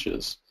 4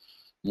 inches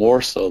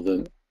more so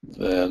than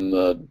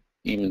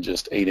even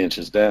just 8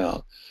 inches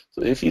down.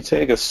 So if you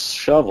take a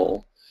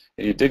shovel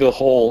and you dig a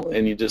hole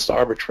and you just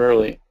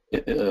arbitrarily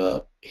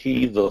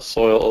heave the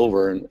soil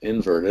over and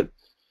invert it,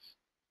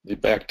 the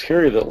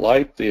bacteria that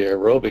like the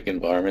aerobic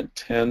environment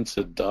tend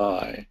to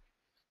die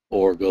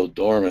or go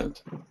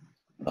dormant,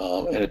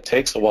 and it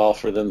takes a while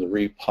for them to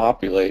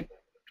repopulate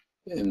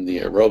in the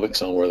aerobic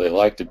zone where they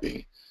like to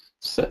be.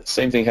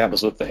 Same thing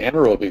happens with the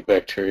anaerobic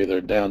bacteria. They're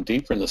down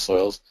deeper in the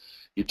soils.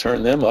 You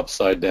turn them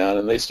upside down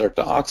and they start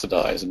to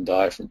oxidize and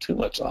die from too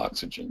much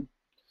oxygen.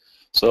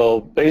 So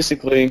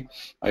basically,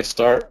 I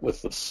start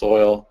with the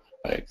soil.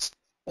 I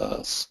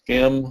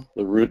skim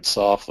the roots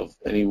off of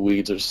any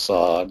weeds or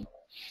sod.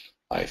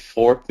 I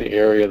fork the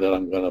area that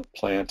I'm going to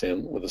plant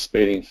in with a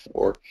spading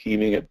fork,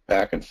 heaving it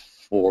back and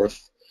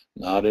forth,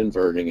 not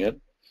inverting it.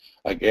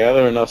 I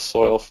gather enough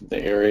soil from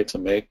the area to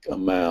make a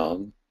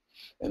mound,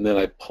 and then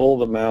I pull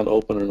the mound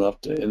open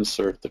enough to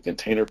insert the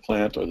container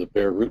plant or the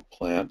bare root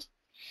plant,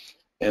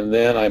 and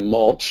then I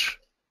mulch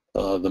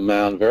the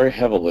mound very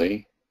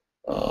heavily,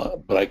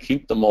 but I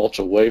keep the mulch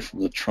away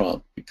from the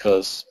trunk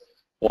because,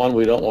 one,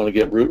 we don't want to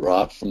get root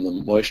rot from the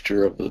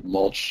moisture of the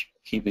mulch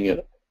keeping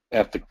it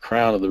at the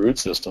crown of the root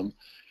system,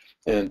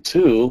 and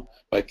two,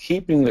 by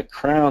keeping the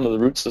crown of the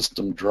root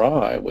system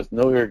dry with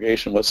no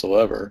irrigation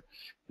whatsoever,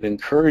 it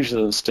encourages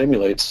and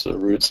stimulates the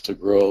roots to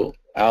grow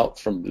out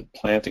from the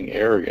planting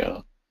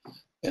area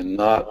and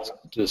not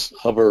just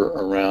hover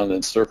around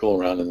and circle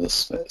around in the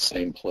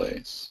same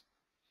place.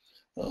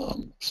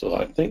 So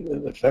I think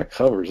if that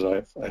covers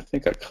it, I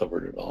think I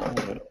covered it all.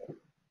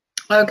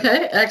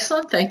 Okay,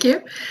 excellent, thank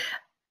you.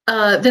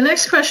 The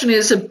next question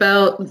is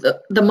about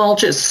the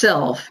mulch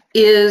itself.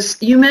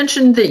 You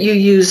mentioned that you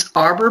use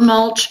arbor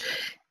mulch.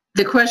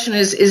 The question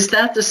is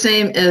that the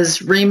same as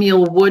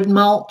ramial wood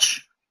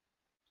mulch?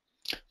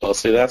 Well,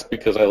 see, that's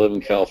because I live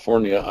in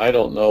California. I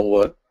don't know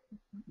what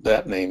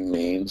that name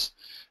means,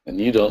 and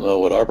you don't know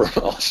what arbor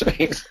mulch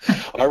means.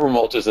 Arbor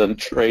mulch is a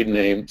trade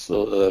name,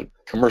 so a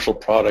commercial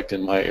product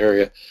in my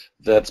area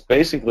that's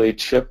basically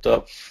chipped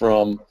up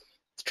from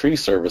tree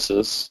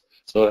services.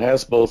 So it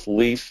has both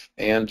leaf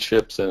and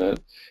chips in it,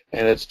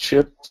 and it's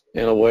chipped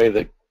in a way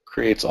that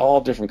creates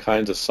all different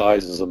kinds of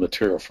sizes of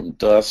material, from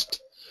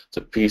dust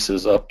to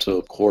pieces up to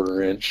a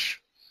 1/4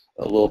 inch,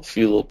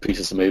 few little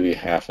pieces, maybe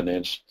 1/2 an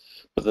inch.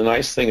 But the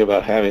nice thing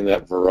about having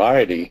that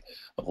variety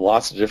of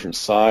lots of different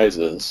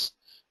sizes,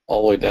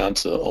 all the way down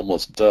to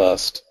almost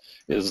dust,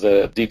 is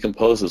that it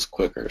decomposes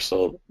quicker.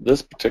 So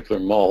this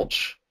particular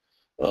mulch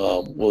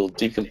will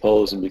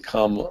decompose and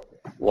become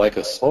like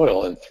a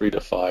soil in 3 to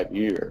 5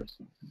 years.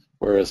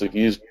 Whereas if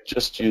you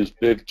just use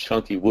big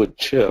chunky wood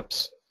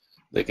chips,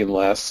 they can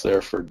last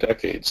there for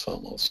decades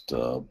almost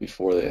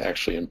before they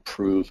actually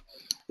improve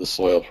the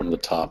soil from the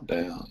top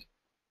down.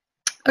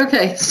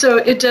 Okay, so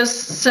it does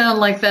sound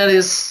like that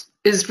is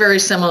very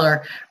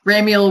similar.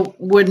 Ramial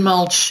wood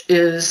mulch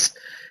is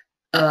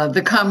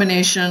the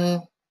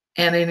combination,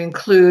 and it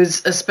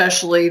includes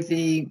especially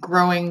the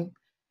growing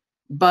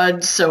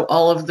buds, so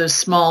all of the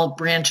small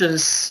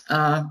branches,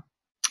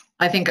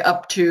 I think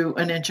up to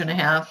 1.5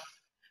 inches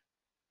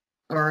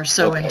or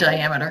so in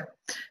diameter.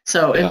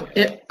 So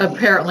it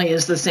apparently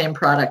is the same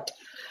product.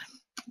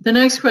 The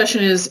next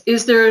question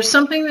is there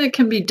something that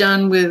can be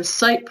done with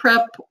site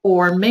prep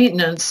or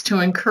maintenance to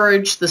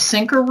encourage the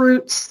sinker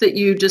roots that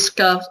you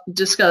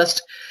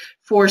discussed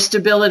for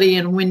stability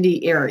in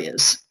windy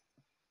areas?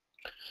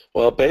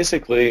 Well,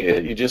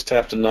 basically, you just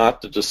have to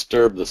not to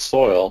disturb the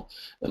soil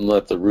and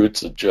let the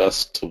roots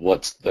adjust to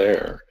what's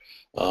there.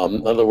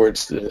 In other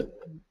words,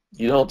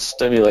 you don't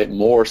stimulate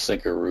more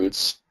sinker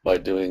roots by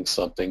doing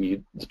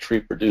something. The tree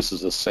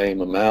produces the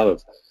same amount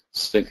of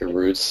sinker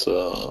roots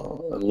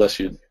unless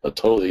you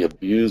totally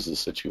abuse the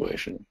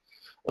situation.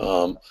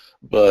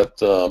 But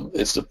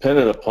it's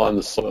dependent upon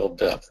the soil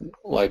depth.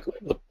 Like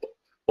one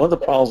of the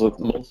problems with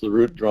most of the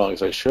root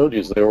drawings I showed you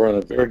is they were in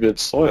a very good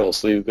soil,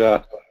 so you've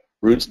got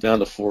roots down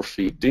to 4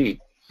 feet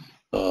deep,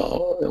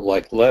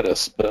 like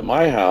lettuce. But at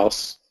my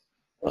house,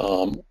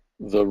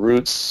 the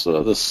roots,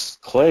 this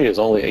clay is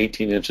only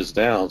 18 inches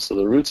down, so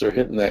the roots are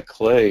hitting that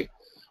clay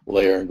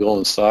layer and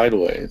going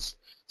sideways.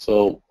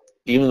 So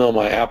even though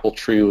my apple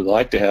tree would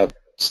like to have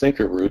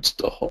sinker roots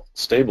to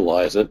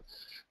stabilize it,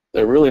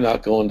 they're really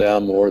not going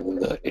down more than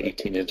the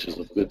 18 inches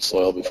of good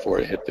soil before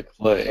it hit the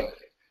clay.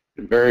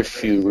 And very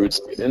few roots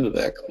get into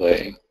that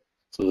clay.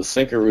 So the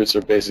sinker roots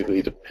are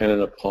basically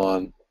dependent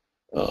upon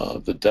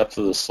the depth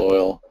of the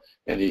soil,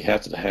 and you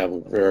have to have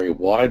a very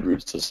wide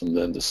root system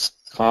then to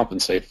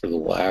compensate for the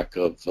lack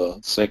of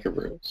sinker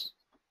roots.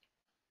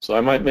 So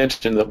I might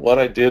mention that what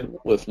I did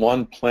with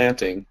one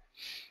planting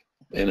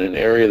in an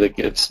area that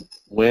gets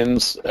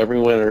winds every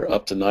winter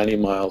up to 90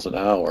 miles an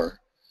hour,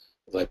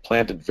 is I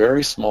planted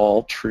very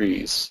small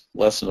trees,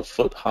 less than 1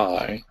 foot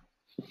high.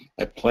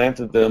 I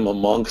planted them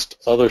amongst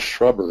other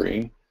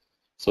shrubbery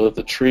so that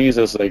the trees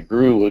as they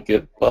grew would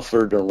get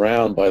buffered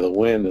around by the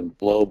wind and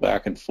blow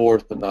back and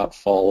forth but not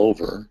fall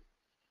over.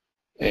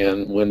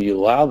 And when you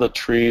allow the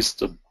trees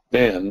to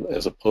bend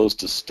as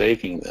opposed to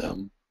staking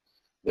them,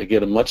 they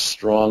get a much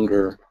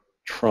stronger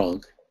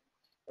trunk,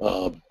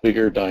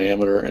 bigger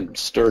diameter and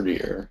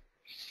sturdier.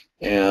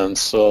 And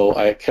so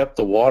I kept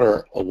the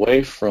water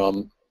away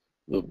from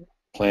the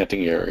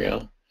planting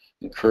area,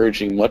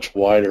 encouraging much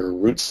wider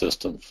root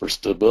system for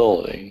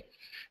stability.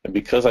 And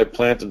because I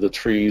planted the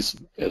trees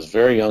as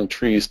very young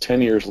trees,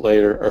 10 years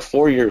later, or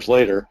 4 years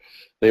later,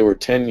 they were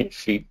 10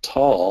 feet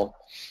tall,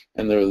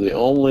 and they were the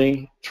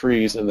only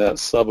trees in that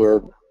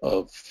suburb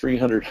of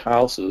 300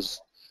 houses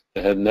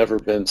that had never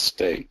been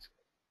staked.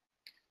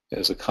 It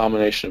was a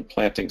combination of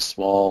planting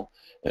small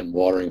and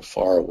watering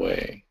far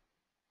away.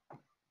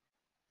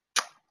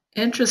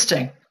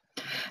 Interesting.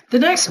 The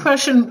next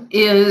question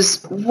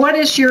is, what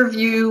is your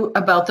view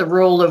about the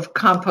role of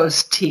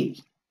compost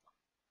tea?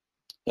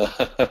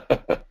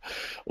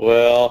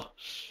 Well,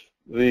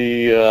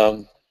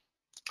 I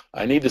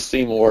need to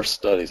see more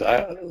studies.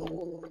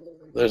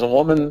 There's a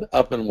woman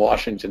up in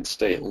Washington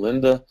State,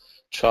 Linda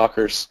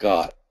Chalker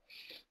Scott,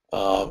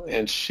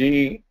 and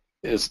she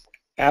is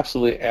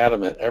absolutely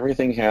adamant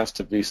everything has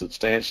to be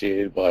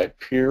substantiated by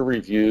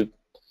peer-reviewed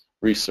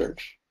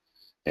research.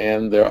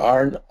 And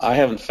I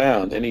haven't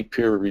found any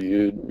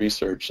peer-reviewed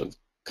research of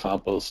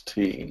compost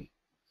tea.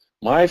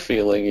 My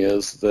feeling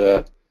is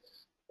that,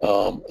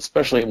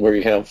 especially where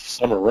you have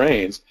summer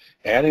rains,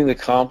 adding the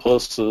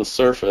compost to the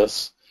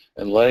surface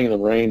and letting the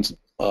rains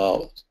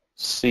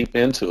seep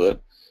into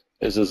it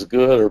is as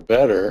good or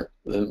better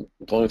than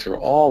going through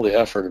all the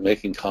effort of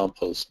making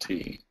compost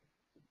tea.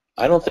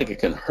 I don't think it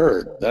can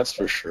hurt, that's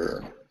for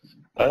sure.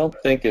 I don't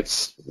think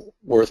it's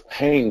worth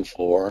paying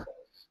for.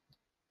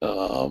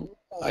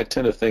 I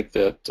tend to think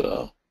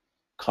that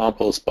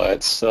compost by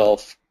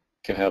itself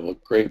can have a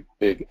great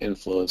big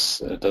influence,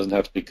 and it doesn't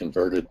have to be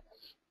converted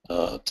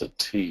to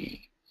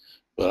tea.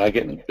 But I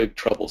get in big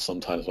trouble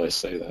sometimes when I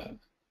say that.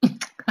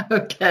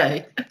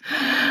 Okay.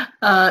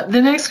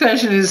 The next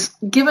question is,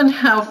 given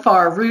how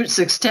far roots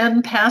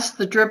extend past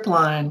the drip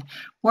line,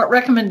 what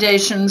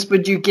recommendations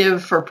would you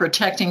give for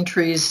protecting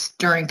trees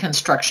during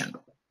construction?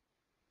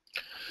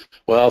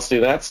 Well, see,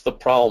 that's the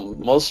problem.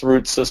 Most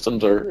root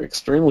systems are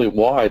extremely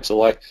wide. So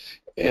like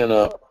in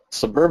a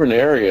suburban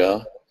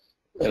area,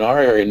 in our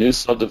area, new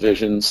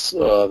subdivisions,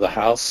 the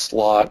house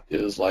slot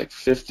is like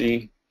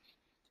 50,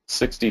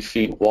 60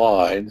 feet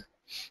wide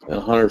and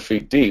 100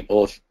 feet deep.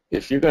 Well,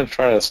 if you're going to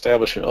try to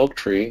establish an oak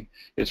tree,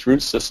 its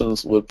root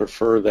systems would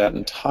prefer that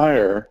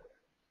entire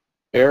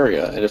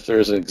area. And if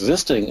there's an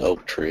existing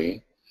oak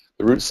tree,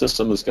 the root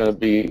system is going to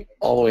be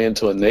all the way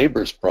into a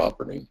neighbor's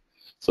property.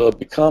 So it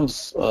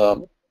becomes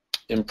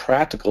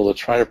impractical to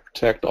try to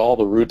protect all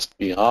the roots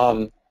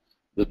beyond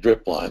the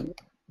drip line.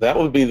 That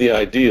would be the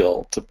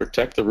ideal, to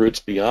protect the roots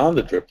beyond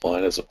the drip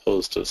line as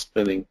opposed to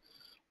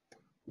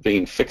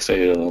being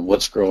fixated on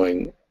what's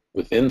growing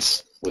within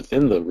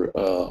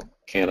the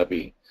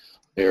canopy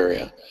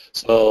area.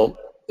 So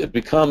it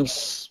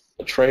becomes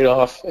a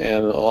trade-off,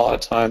 and a lot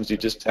of times you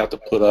just have to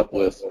put up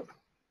with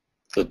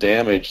the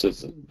damage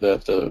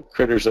that the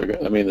critters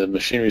the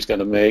machinery is going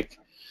to make,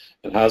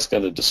 and how it's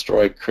going to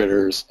destroy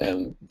critters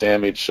and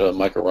damage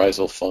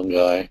mycorrhizal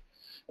fungi,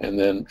 and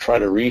then try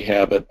to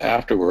rehab it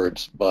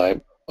afterwards by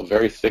a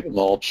very thick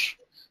mulch,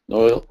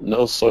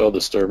 no soil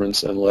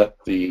disturbance, and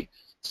let the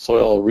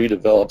soil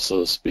redevelop, so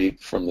to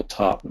speak, from the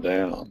top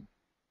down.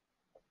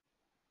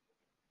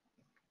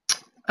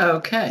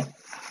 Okay.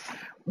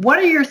 What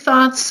are your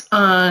thoughts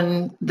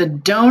on the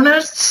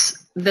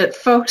donuts that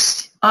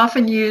folks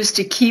often use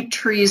to keep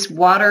trees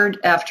watered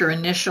after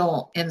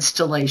initial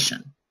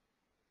installation?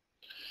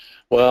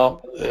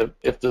 Well,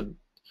 if the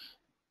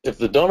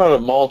donut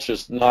of mulch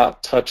is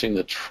not touching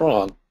the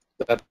trunk,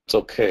 that's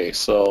okay.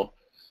 So,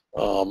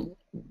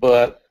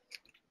 but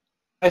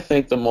I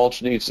think the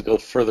mulch needs to go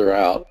further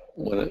out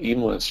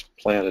even when it's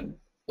planted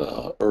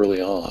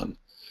early on,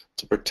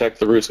 to protect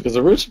the roots, because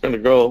the roots are going to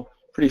grow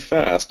pretty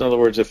fast. In other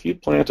words, if you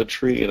plant a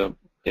tree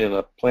in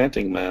a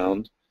planting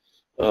mound,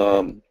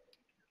 and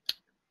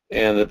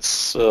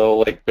it's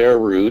like bare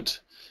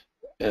root,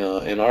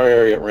 in our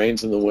area it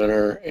rains in the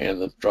winter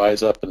and it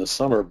dries up in the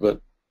summer, but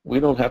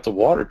we don't have to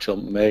water till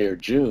May or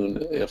June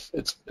if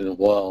it's been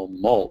well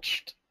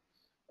mulched.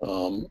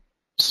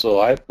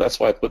 So that's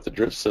why I put the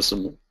drip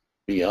system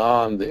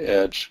beyond the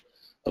edge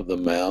of the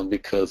mound,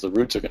 because the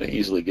roots are going to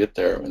easily get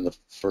there in the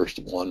first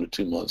 1 to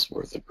 2 months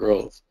worth of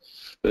growth.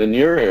 But in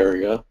your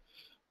area,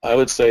 I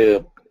would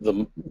say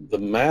the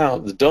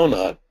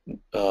donut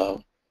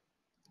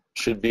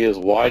should be as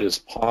wide as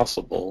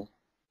possible.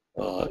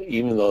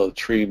 Even though the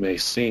tree may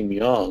seem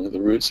young,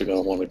 the roots are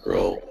going to want to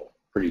grow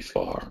pretty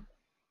far.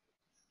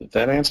 Did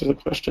that answer the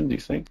question, do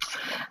you think?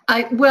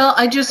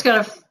 I just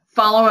got a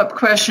follow-up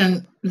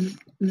question.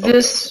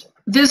 This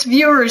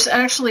viewer is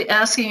actually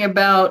asking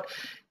about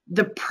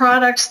the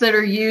products that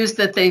are used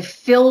that they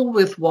fill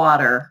with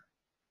water.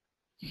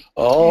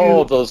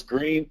 Oh, those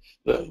green,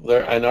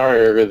 in our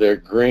area they're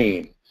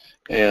green,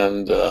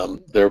 and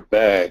they're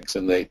bags,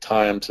 and they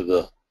tie them to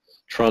the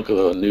trunk of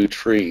a new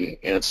tree,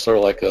 and it's sort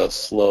of like a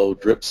slow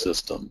drip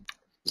system.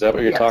 Is that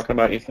what you're talking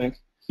about, you think?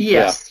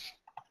 Yes.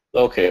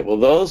 Yeah. Okay, well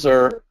those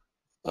are,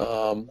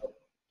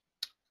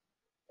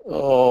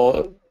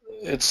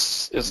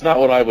 it's not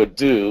what I would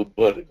do,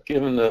 but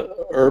given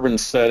the urban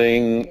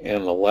setting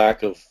and the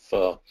lack of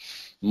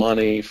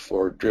money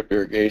for drip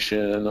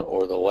irrigation,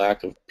 or the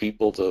lack of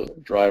people to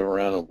drive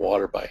around and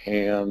water by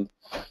hand,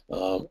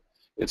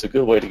 it's a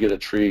good way to get a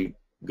tree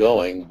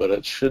going, but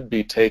it should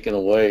be taken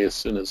away as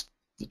soon as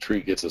the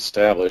tree gets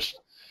established,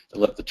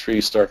 and let the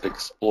tree start to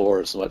explore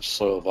as much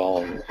soil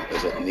volume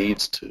as it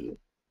needs to.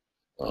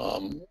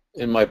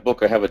 In my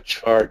book I have a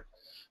chart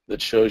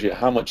that shows you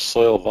how much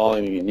soil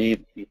volume you need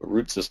to keep a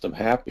root system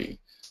happy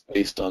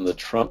based on the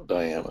trunk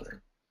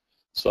diameter.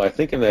 So I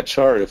think in that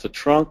chart, if the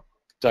trunk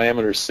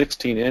diameter is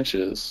 16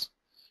 inches,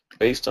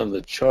 based on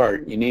the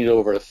chart, you need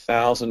over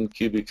 1,000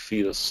 cubic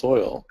feet of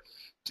soil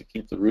to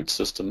keep the root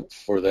system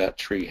for that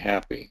tree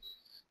happy.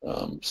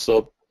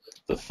 So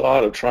the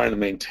thought of trying to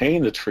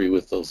maintain the tree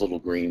with those little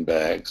green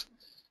bags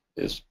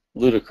is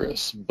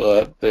ludicrous,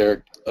 but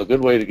they're a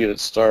good way to get it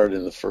started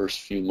in the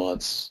first few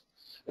months.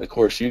 And of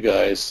course, you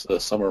guys, the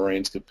summer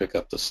rains could pick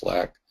up the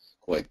slack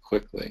quite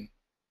quickly.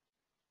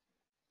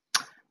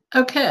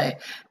 Okay.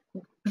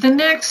 The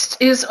next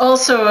is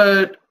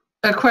also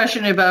a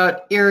question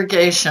about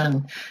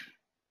irrigation.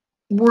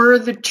 Were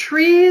the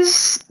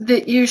trees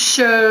that you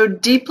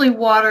showed deeply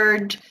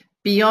watered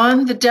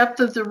beyond the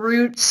depth of the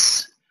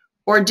roots,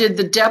 or did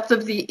the depth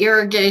of the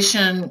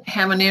irrigation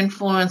have an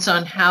influence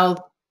on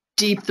how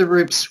deep the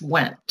roots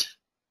went?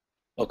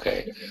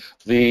 Okay.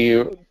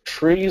 The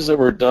trees that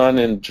were done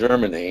in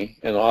Germany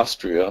and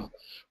Austria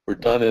were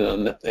done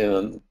in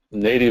a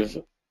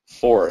native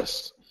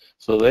forest,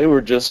 so they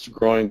were just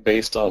growing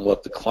based on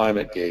what the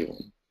climate gave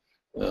them.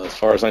 As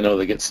far as I know,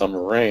 they get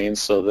summer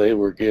rains, so they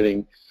were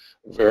getting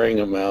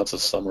varying amounts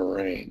of summer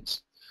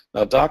rains.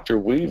 Now, Dr.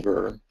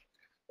 Weaver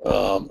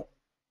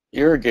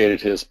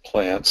irrigated his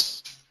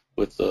plants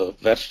with the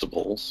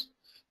vegetables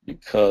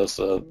because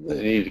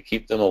they needed to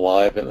keep them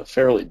alive in a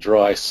fairly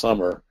dry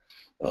summer.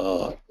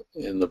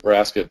 In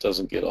Nebraska, it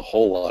doesn't get a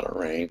whole lot of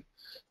rain.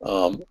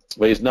 But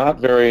he's not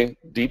very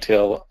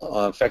detailed.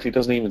 In fact, he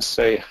doesn't even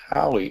say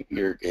how he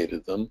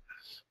irrigated them.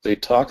 But he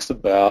talks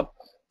about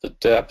the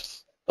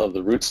depth of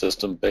the root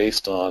system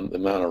based on the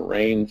amount of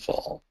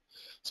rainfall.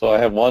 So I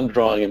have one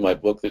drawing in my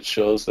book that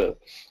shows that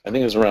I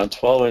think it was around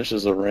 12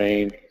 inches of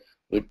rain.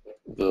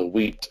 The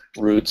wheat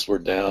roots were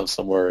down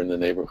somewhere in the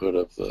neighborhood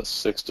of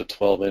 6 to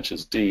 12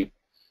 inches deep.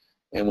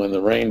 And when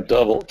the rain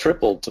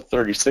tripled to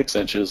 36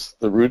 inches,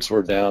 the roots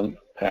were down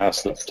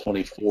past the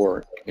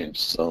 24-inch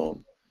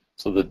zone.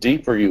 So the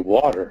deeper you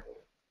water,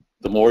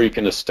 the more you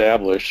can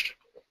establish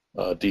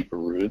deeper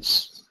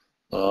roots.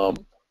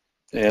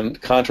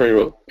 And contrary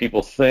to what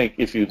people think,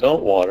 if you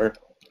don't water,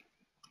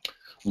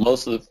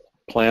 most of the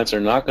plants are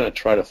not going to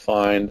try to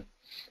find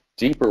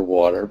deeper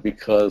water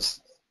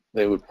because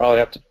they would probably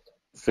have to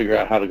figure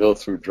out how to go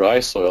through dry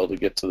soil to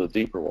get to the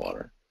deeper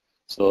water.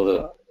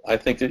 So I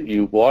think that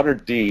you water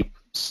deep,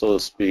 so to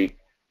speak,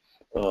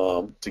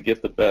 to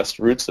get the best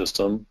root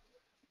system,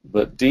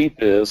 but deep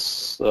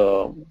is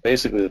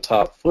basically the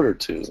top foot or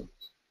two.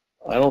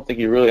 I don't think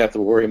you really have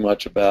to worry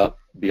much about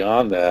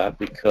beyond that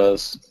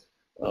because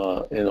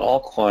in all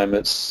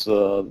climates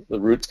the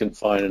roots can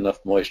find enough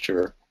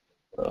moisture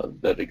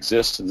that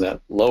exists in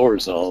that lower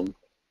zone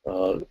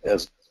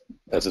as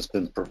it's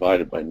been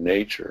provided by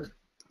nature.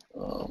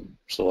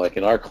 So like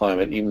in our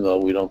climate, even though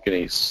we don't get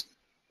any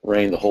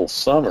rain the whole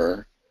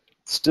summer,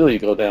 still you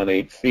go down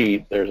 8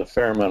 feet, there's a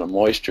fair amount of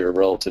moisture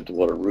relative to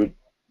what a root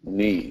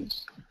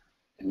needs.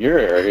 In your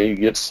area, you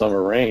get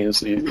summer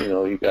rains,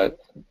 you got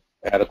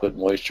adequate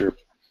moisture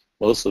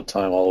most of the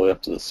time all the way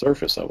up to the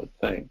surface, I would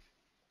think.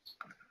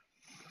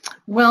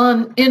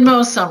 Well, in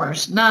most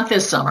summers, not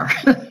this summer.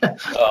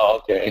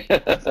 Oh, okay.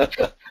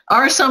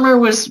 Our summer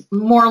was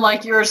more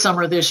like your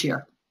summer this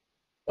year.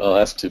 Oh,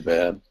 that's too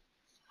bad.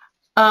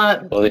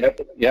 Well,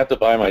 you have to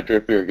buy my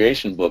drip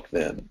irrigation book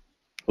then.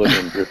 Put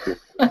in drip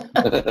irrigation.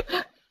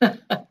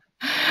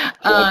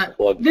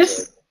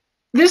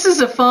 This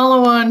is a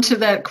follow-on to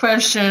that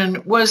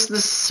question. Was the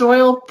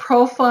soil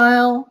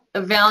profile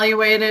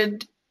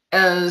evaluated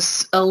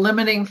as a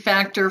limiting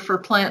factor for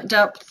plant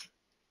depth?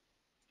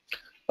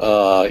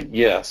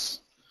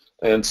 Yes.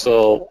 And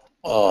so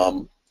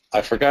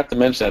I forgot to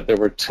mention that there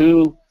were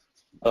 2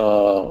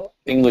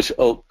 English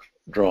oak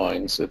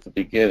drawings at the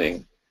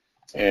beginning,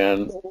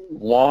 and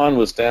one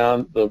was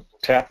down, the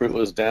taproot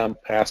was down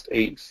past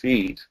 8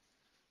 feet,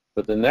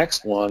 but the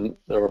next one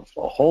there were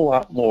a whole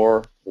lot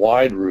more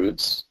wide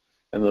roots,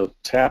 and the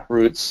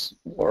taproots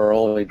were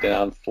only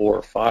down 4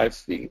 or 5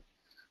 feet.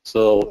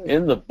 So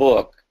in the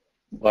book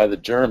by the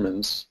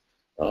Germans,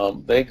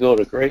 they go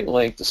to great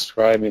length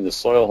describing the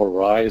soil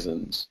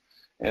horizons,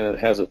 and it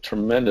has a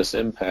tremendous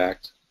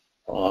impact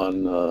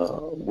on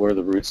where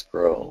the roots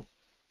grow.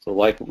 So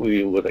like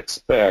we would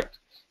expect,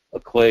 a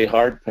clay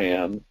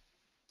hardpan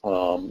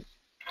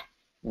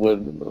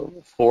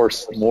would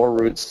force more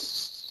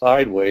roots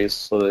sideways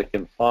so they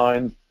can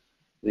find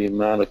the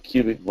amount of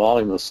cubic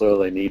volume of soil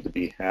they need to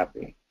be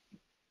happy.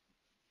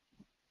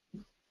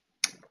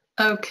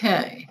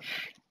 Okay.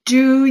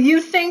 Do you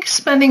think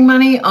spending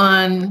money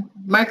on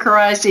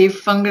mycorrhizal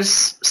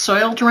fungus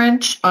soil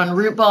drench on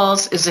root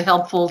balls is a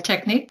helpful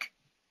technique?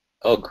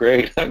 Oh,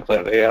 great. I'm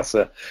glad they asked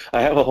that.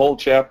 I have a whole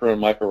chapter on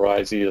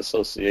mycorrhizal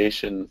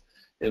association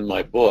in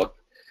my book,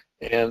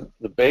 and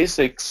the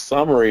basic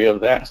summary of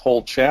that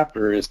whole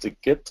chapter is to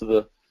get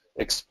to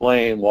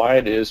explain why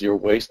it is you're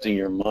wasting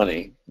your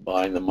money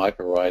buying the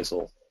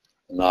mycorrhizal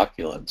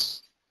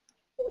inoculants.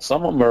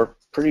 Some of them are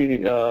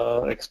pretty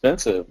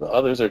expensive.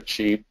 Others are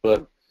cheap,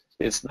 but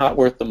it's not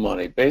worth the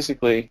money.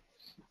 Basically,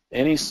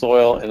 any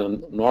soil in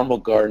a normal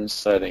garden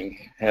setting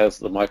has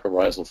the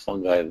mycorrhizal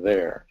fungi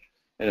there,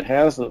 and it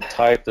has the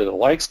type that it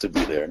likes to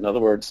be there. In other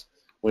words,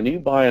 when you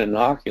buy an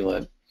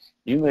inoculant,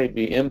 you may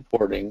be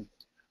importing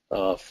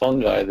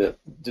fungi that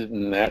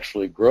didn't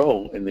naturally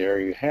grow in the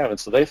area you have. And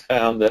so they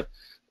found that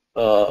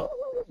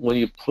when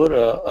you put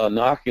an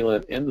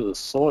inoculant into the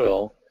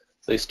soil,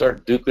 they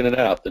start duking it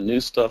out. The new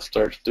stuff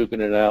starts duking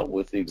it out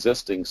with the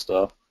existing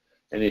stuff,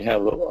 and you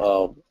have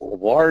a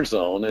war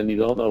zone, and you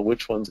don't know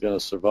which one's going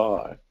to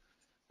survive.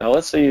 Now,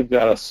 let's say you've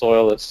got a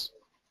soil that's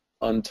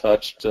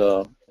untouched,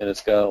 and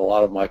it's got a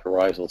lot of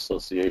mycorrhizal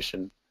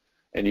association,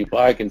 and you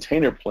buy a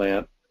container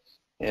plant,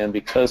 and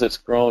because it's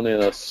grown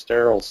in a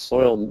sterile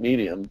soil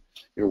medium,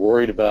 you're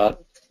worried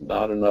about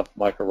not enough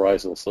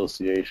mycorrhizal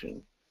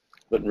association.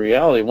 But in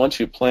reality, once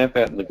you plant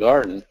that in the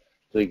garden,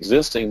 the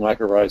existing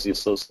mycorrhizal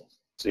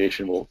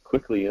association will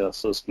quickly,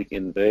 so to speak,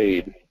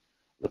 invade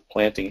the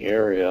planting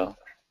area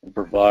and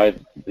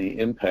provide the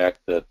impact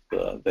that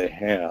they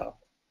have.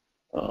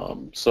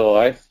 So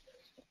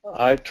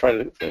I try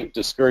to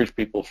discourage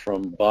people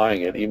from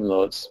buying it, even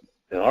though it's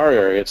in our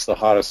area, it's the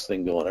hottest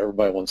thing going.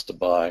 Everybody wants to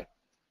buy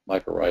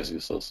mycorrhizal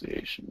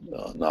association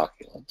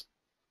inoculant.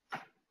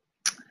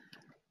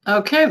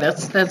 Okay,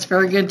 that's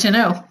very good to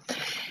know.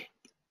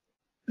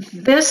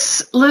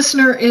 This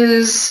listener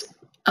is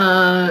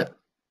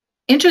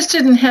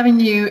interested in having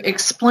you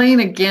explain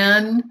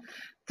again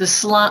the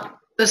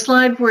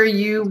slide where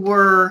you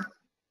were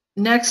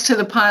next to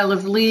the pile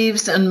of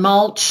leaves and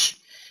mulch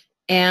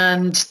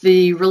and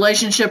the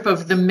relationship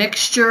of the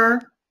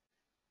mixture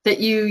that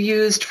you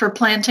used for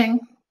planting.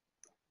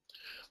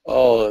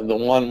 Oh, the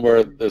one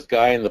where this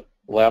guy in the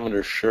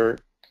lavender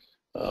shirt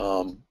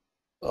on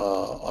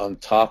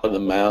top of the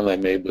mound I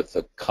made with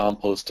the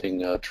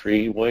composting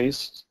tree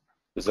waste.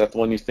 Is that the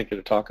one you think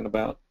you're talking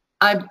about?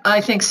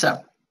 I think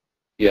so.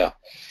 Yeah.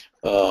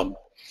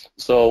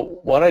 So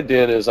what I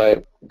did is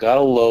I got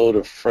a load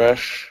of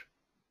fresh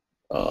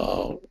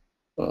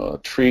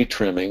tree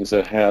trimmings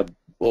that had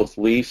both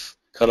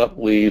cut up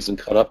leaves and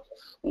cut up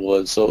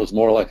wood, so it was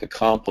more like a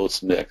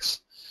compost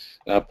mix.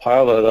 And I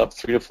piled it up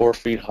 3 to 4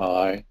 feet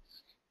high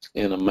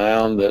in a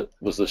mound that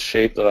was the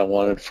shape that I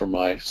wanted for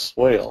my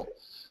swale.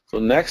 So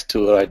next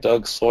to it, I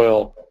dug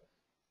soil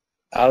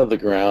out of the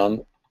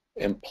ground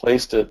and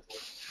placed it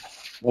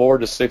 4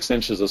 to 6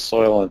 inches of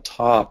soil on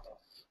top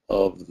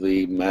of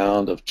the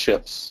mound of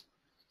chips.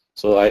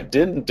 So I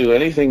didn't do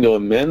anything to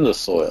amend the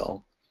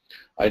soil.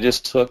 I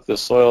just took the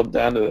soil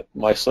down to,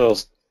 my soil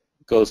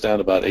goes down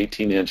to about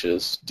 18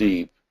 inches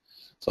deep.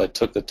 So I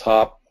took the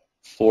top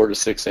 4 to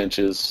 6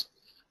 inches,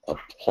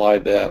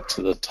 applied that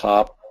to the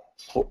top,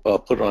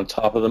 put it on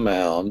top of the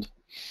mound,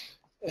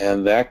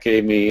 and that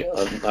gave me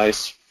a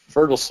nice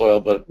fertile soil,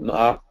 but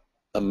not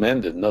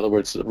amended. In other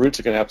words, the roots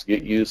are going to have to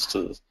get used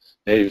to the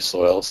native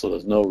soil, so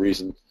there's no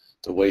reason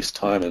to waste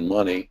time and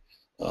money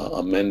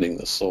amending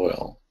the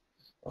soil.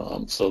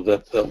 So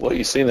that what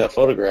you see in that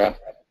photograph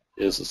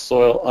is the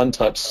soil,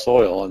 untouched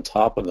soil on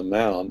top of the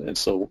mound, and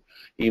so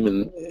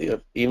even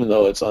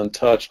though it's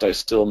untouched, I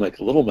still make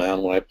a little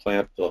mound when I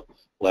plant the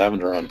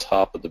lavender on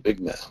top of the big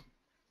mound.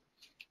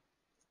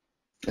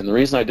 And the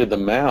reason I did the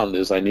mound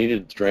is I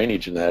needed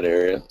drainage in that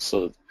area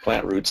so the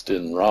plant roots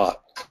didn't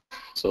rot.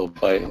 So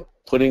by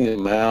putting the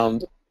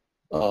mound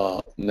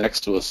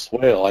next to a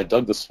swale, I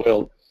dug the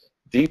swale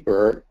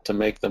deeper to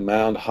make the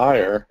mound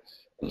higher,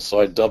 and so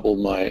I doubled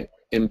my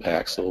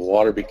impact. So the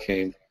water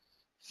became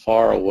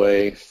far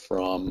away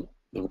from,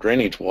 the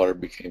drainage water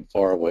became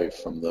far away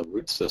from the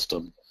root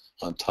system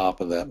on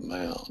top of that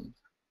mound.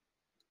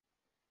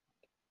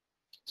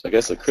 So I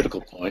guess the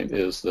critical point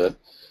is that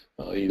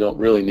you don't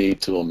really need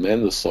to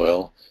amend the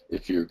soil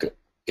if you're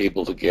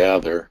able to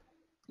gather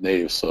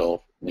native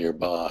soil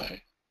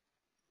nearby.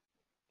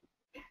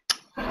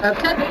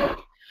 Okay.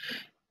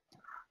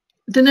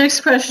 The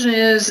next question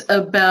is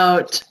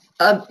about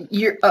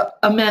your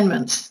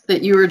amendments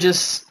that you were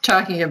just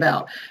talking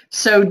about.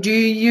 So do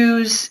you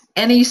use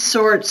any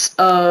sorts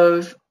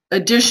of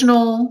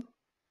additional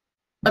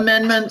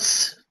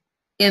amendments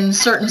in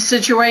certain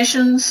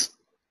situations?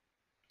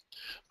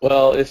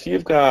 Well, if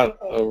you've got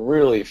a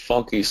really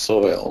funky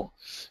soil,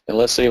 and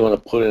let's say you want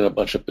to put in a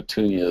bunch of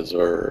petunias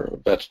or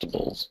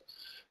vegetables,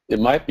 it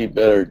might be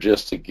better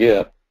just to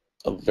get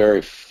a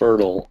very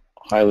fertile,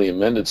 highly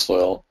amended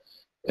soil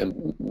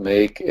and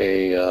make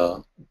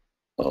a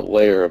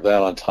layer of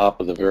that on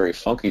top of the very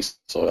funky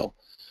soil.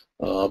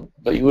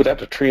 But you would have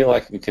to treat it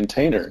like a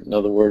container. In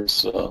other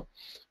words, the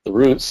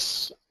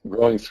roots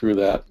growing through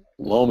that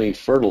loamy,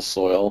 fertile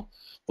soil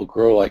will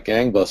grow like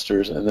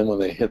gangbusters, and then when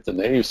they hit the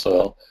native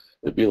soil,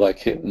 it'd be like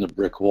hitting a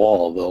brick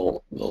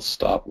wall. They'll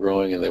stop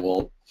growing and they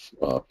won't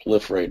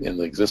proliferate in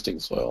the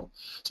existing soil.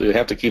 So you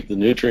have to keep the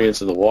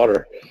nutrients and the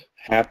water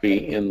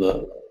happy in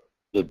the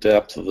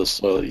depth of the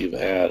soil that you've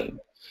added.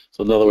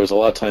 So in other words, a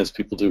lot of times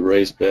people do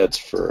raised beds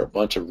for a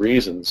bunch of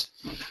reasons.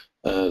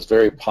 It's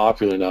very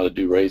popular now to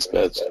do raised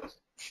beds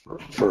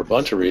for a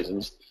bunch of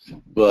reasons.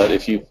 But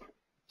if you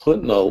put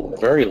in a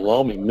very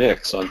loamy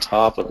mix on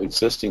top of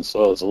existing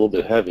soil that's a little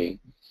bit heavy,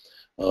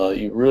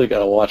 you really got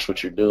to watch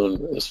what you're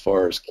doing as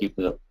far as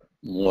keeping it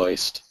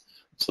moist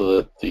so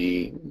that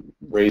the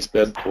raised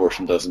bed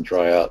portion doesn't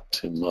dry out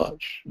too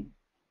much.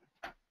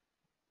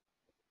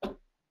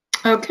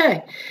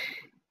 Okay.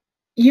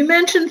 You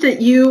mentioned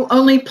that you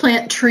only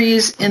plant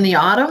trees in the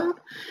autumn.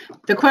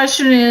 The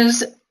question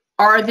is,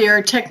 are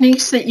there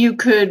techniques that you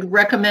could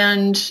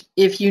recommend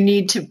if you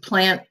need to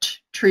plant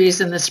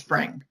trees in the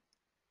spring?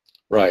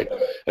 Right.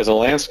 As a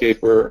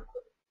landscaper,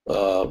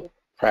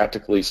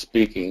 practically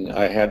speaking,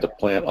 I had to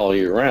plant all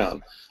year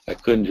round. I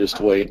couldn't just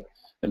wait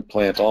and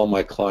plant all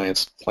my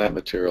clients' plant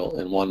material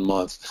in 1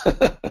 month.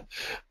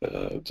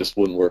 It just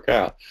wouldn't work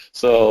out.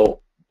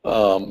 So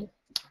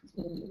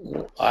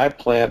I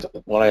plant,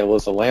 when I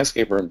was a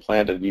landscaper and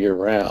planted year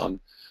round,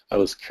 I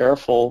was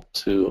careful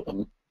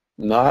to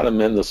not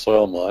amend the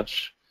soil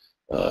much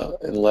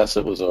unless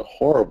it was a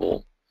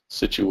horrible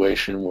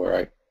situation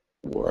where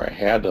I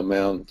had to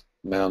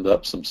mound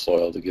up some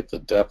soil to get the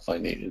depth I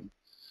needed.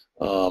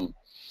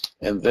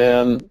 And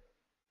then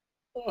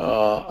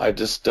I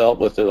just dealt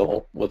with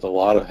it with a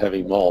lot of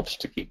heavy mulch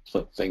to keep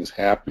things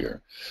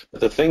happier.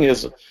 But the thing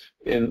is,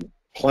 in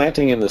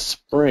planting in the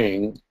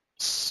spring,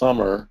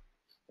 summer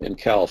in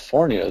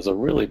California is a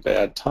really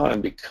bad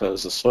time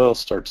because the soil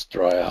starts to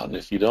dry out, and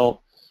if you don't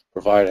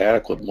provide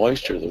adequate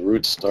moisture, the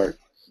roots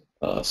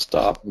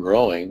stop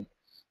growing.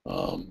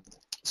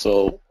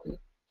 So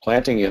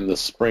planting in the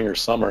spring or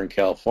summer in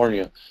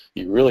California,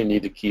 you really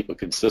need to keep a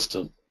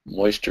consistent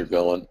moisture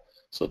going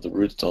so the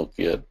roots don't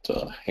get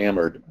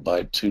hammered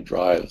by too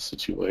dry a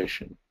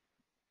situation.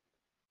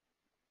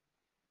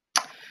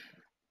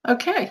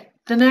 Okay,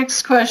 the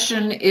next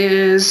question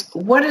is,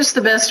 what is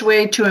the best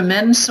way to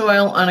amend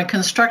soil on a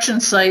construction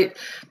site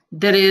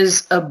that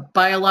is a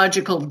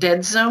biological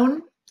dead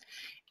zone?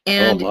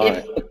 And,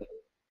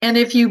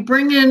 if you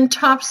bring in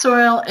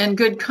topsoil and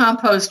good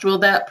compost, will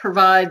that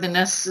provide the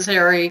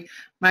necessary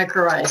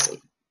mycorrhizal?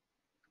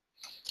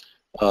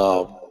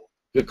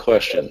 Good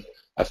question.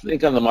 I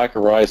think on the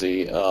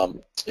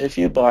mycorrhizal, if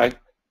you buy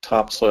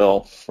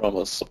topsoil from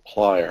a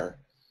supplier,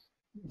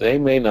 they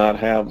may not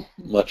have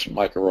much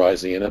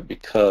mycorrhizae in it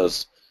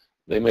because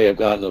they may have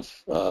gotten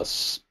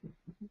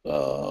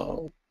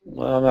well,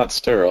 not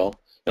sterile.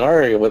 In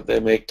our area, what they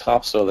make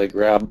topsoil, they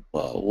grab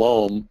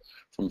loam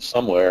from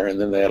somewhere, and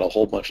then they add a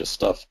whole bunch of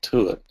stuff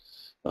to it.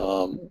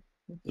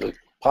 The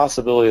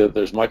possibility that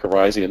there's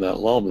mycorrhizae in that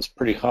loam is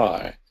pretty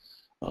high.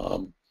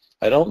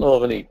 I don't know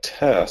of any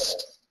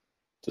test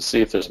to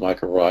see if there's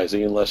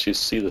mycorrhizae unless you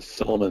see the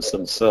filaments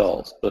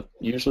themselves. But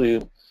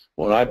usually,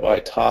 when I buy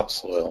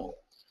topsoil,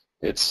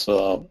 it's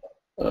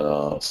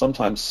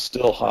sometimes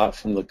still hot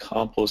from the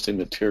composting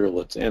material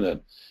that's in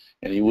it,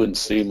 and you wouldn't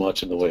see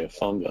much in the way of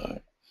fungi.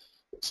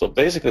 So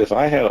basically, if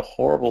I had a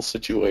horrible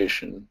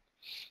situation,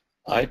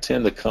 I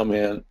tend to come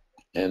in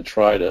and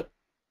try to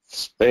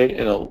spade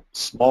in a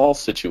small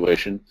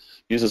situation,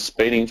 use a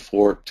spading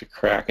fork to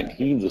crack and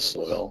heave the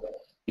soil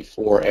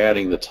before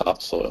adding the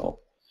topsoil.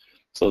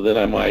 So then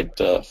I might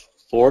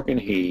fork and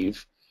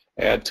heave,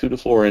 add 2 to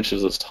 4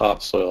 inches of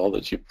topsoil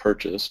that you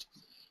purchased,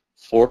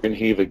 fork and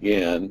heave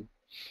again,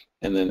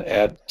 and then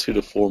add 2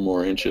 to 4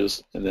 more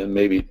inches, and then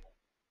maybe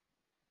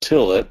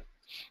till it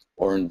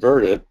or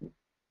invert it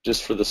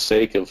just for the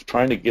sake of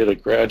trying to get a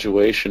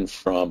graduation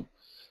from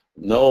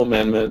no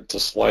amendment to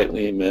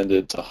slightly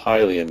amended to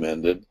highly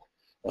amended,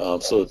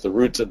 so that the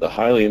roots at the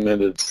highly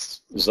amended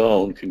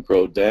zone can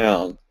grow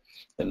down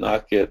and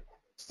not get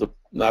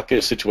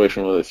a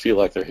situation where they feel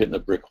like they're hitting a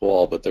brick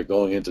wall, but they're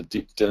going into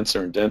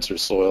denser and denser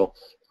soil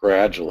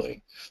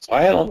gradually. So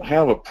I don't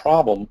have a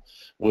problem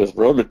with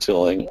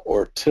rototilling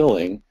or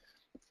tilling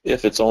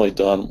if it's only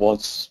done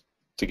once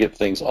to get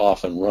things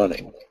off and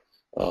running.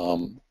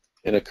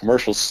 In a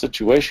commercial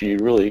situation, you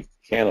really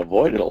can't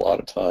avoid it a lot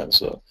of times.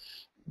 So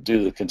due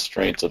to the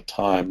constraints of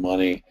time,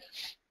 money,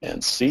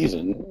 and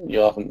season,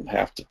 you often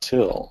have to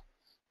till.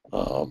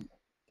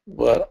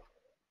 But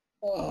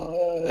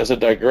as a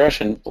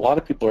digression, a lot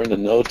of people are into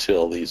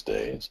no-till these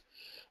days,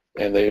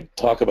 and they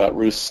talk about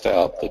Ruth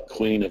Stout, the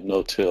queen of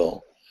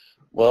no-till.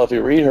 Well, if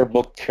you read her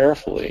book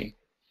carefully,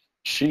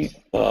 she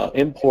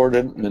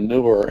imported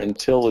manure and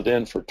tilled it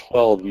in for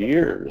 12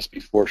 years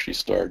before she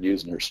started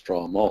using her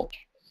straw mulch.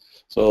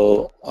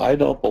 So I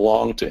don't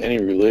belong to any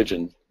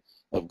religion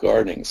of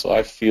gardening, so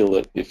I feel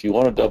that if you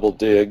want to double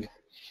dig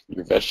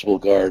your vegetable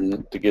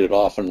garden to get it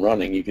off and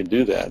running, you can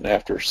do that, and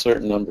after a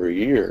certain number of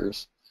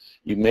years,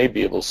 you may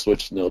be able to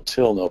switch to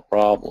no-till, no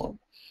problem.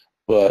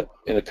 But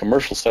in a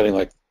commercial setting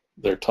like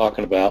they're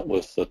talking about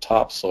with the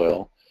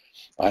topsoil,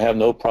 I have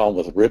no problem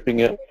with ripping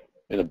it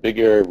in a big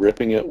area,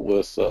 ripping it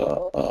with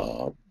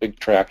a big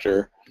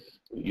tractor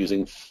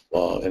using,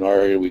 in our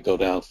area we go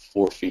down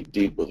 4 feet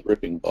deep with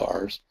ripping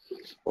bars,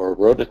 or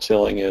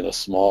rototilling in a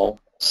small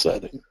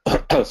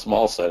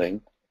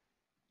setting,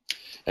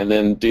 and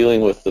then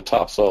dealing with the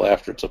topsoil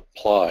after it's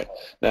applied.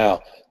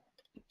 Now,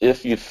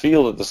 if you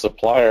feel that the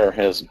supplier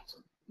has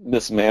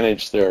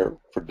mismanaged their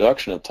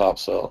production of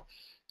topsoil,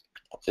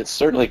 it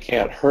certainly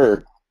can't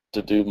hurt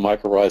to do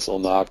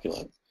mycorrhizal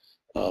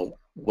inoculant.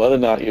 Whether or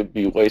not you'd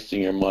be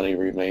wasting your money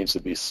remains to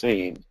be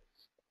seen.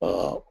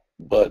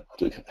 But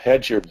to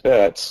hedge your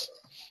bets,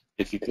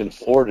 if you can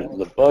afford it in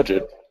the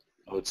budget,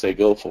 I would say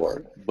go for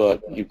it.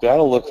 But you've got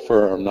to look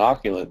for an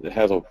inoculant that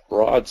has a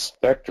broad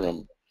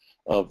spectrum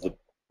of the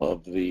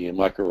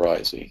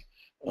mycorrhizae.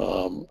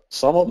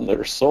 Some of them that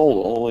are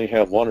sold only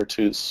have 1 or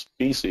 2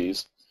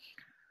 species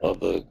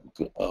of the,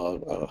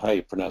 how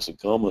you pronounce it,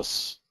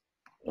 Gomus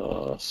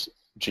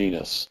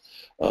genus,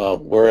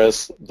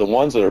 whereas the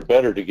ones that are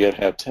better to get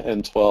have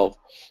 10, 12,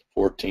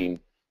 14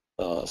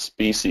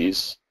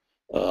 species,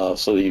 so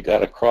that you've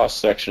got a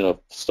cross-section of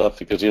stuff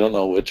because you don't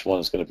know which one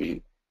is going to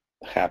be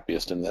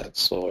happiest in that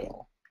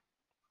soil.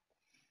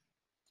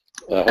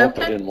 I hope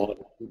I didn't want it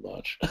too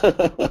much.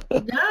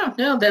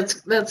 No,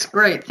 that's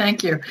great.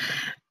 Thank you.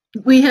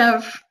 We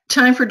have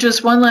time for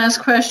just one last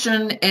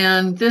question,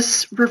 and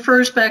this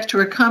refers back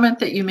to a comment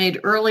that you made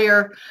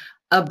earlier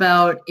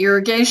about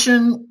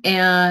irrigation,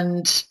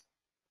 and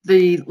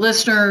the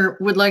listener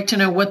would like to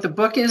know what the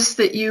book is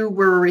that you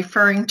were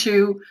referring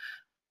to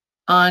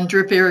on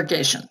drip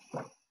irrigation.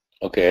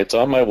 Okay, it's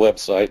on my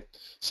website,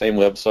 same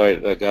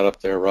website I got up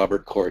there,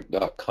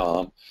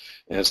 robertkourik.com,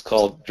 and it's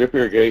called Drip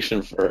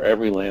Irrigation for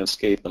Every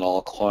Landscape in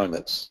All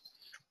Climates.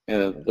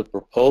 And the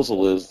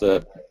proposal is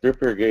that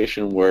drip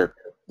irrigation where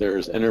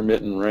there's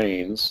intermittent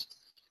rains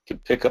can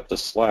pick up the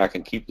slack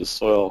and keep the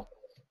soil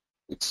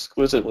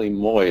exquisitely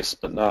moist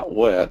but not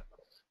wet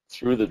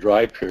through the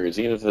dry periods.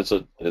 Even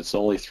if it's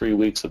only 3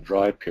 weeks of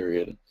dry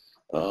period,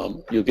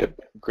 you'll get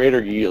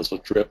greater yields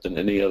with drip than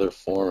any other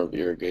form of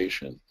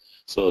irrigation.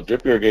 So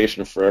drip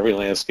irrigation for every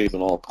landscape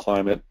and all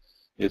climate,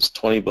 it's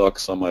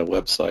 $20 on my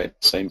website,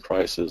 same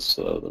price as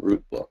the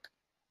root book.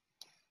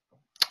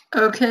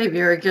 Okay,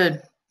 very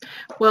good.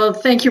 Well,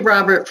 thank you,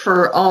 Robert,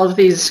 for all of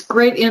these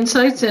great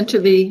insights into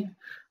the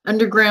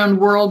underground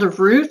world of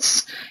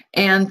roots,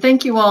 and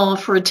thank you all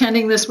for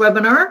attending this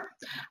webinar.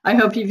 I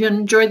hope you've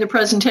enjoyed the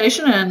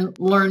presentation and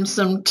learned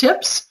some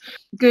tips.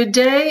 Good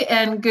day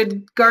and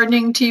good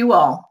gardening to you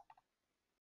all.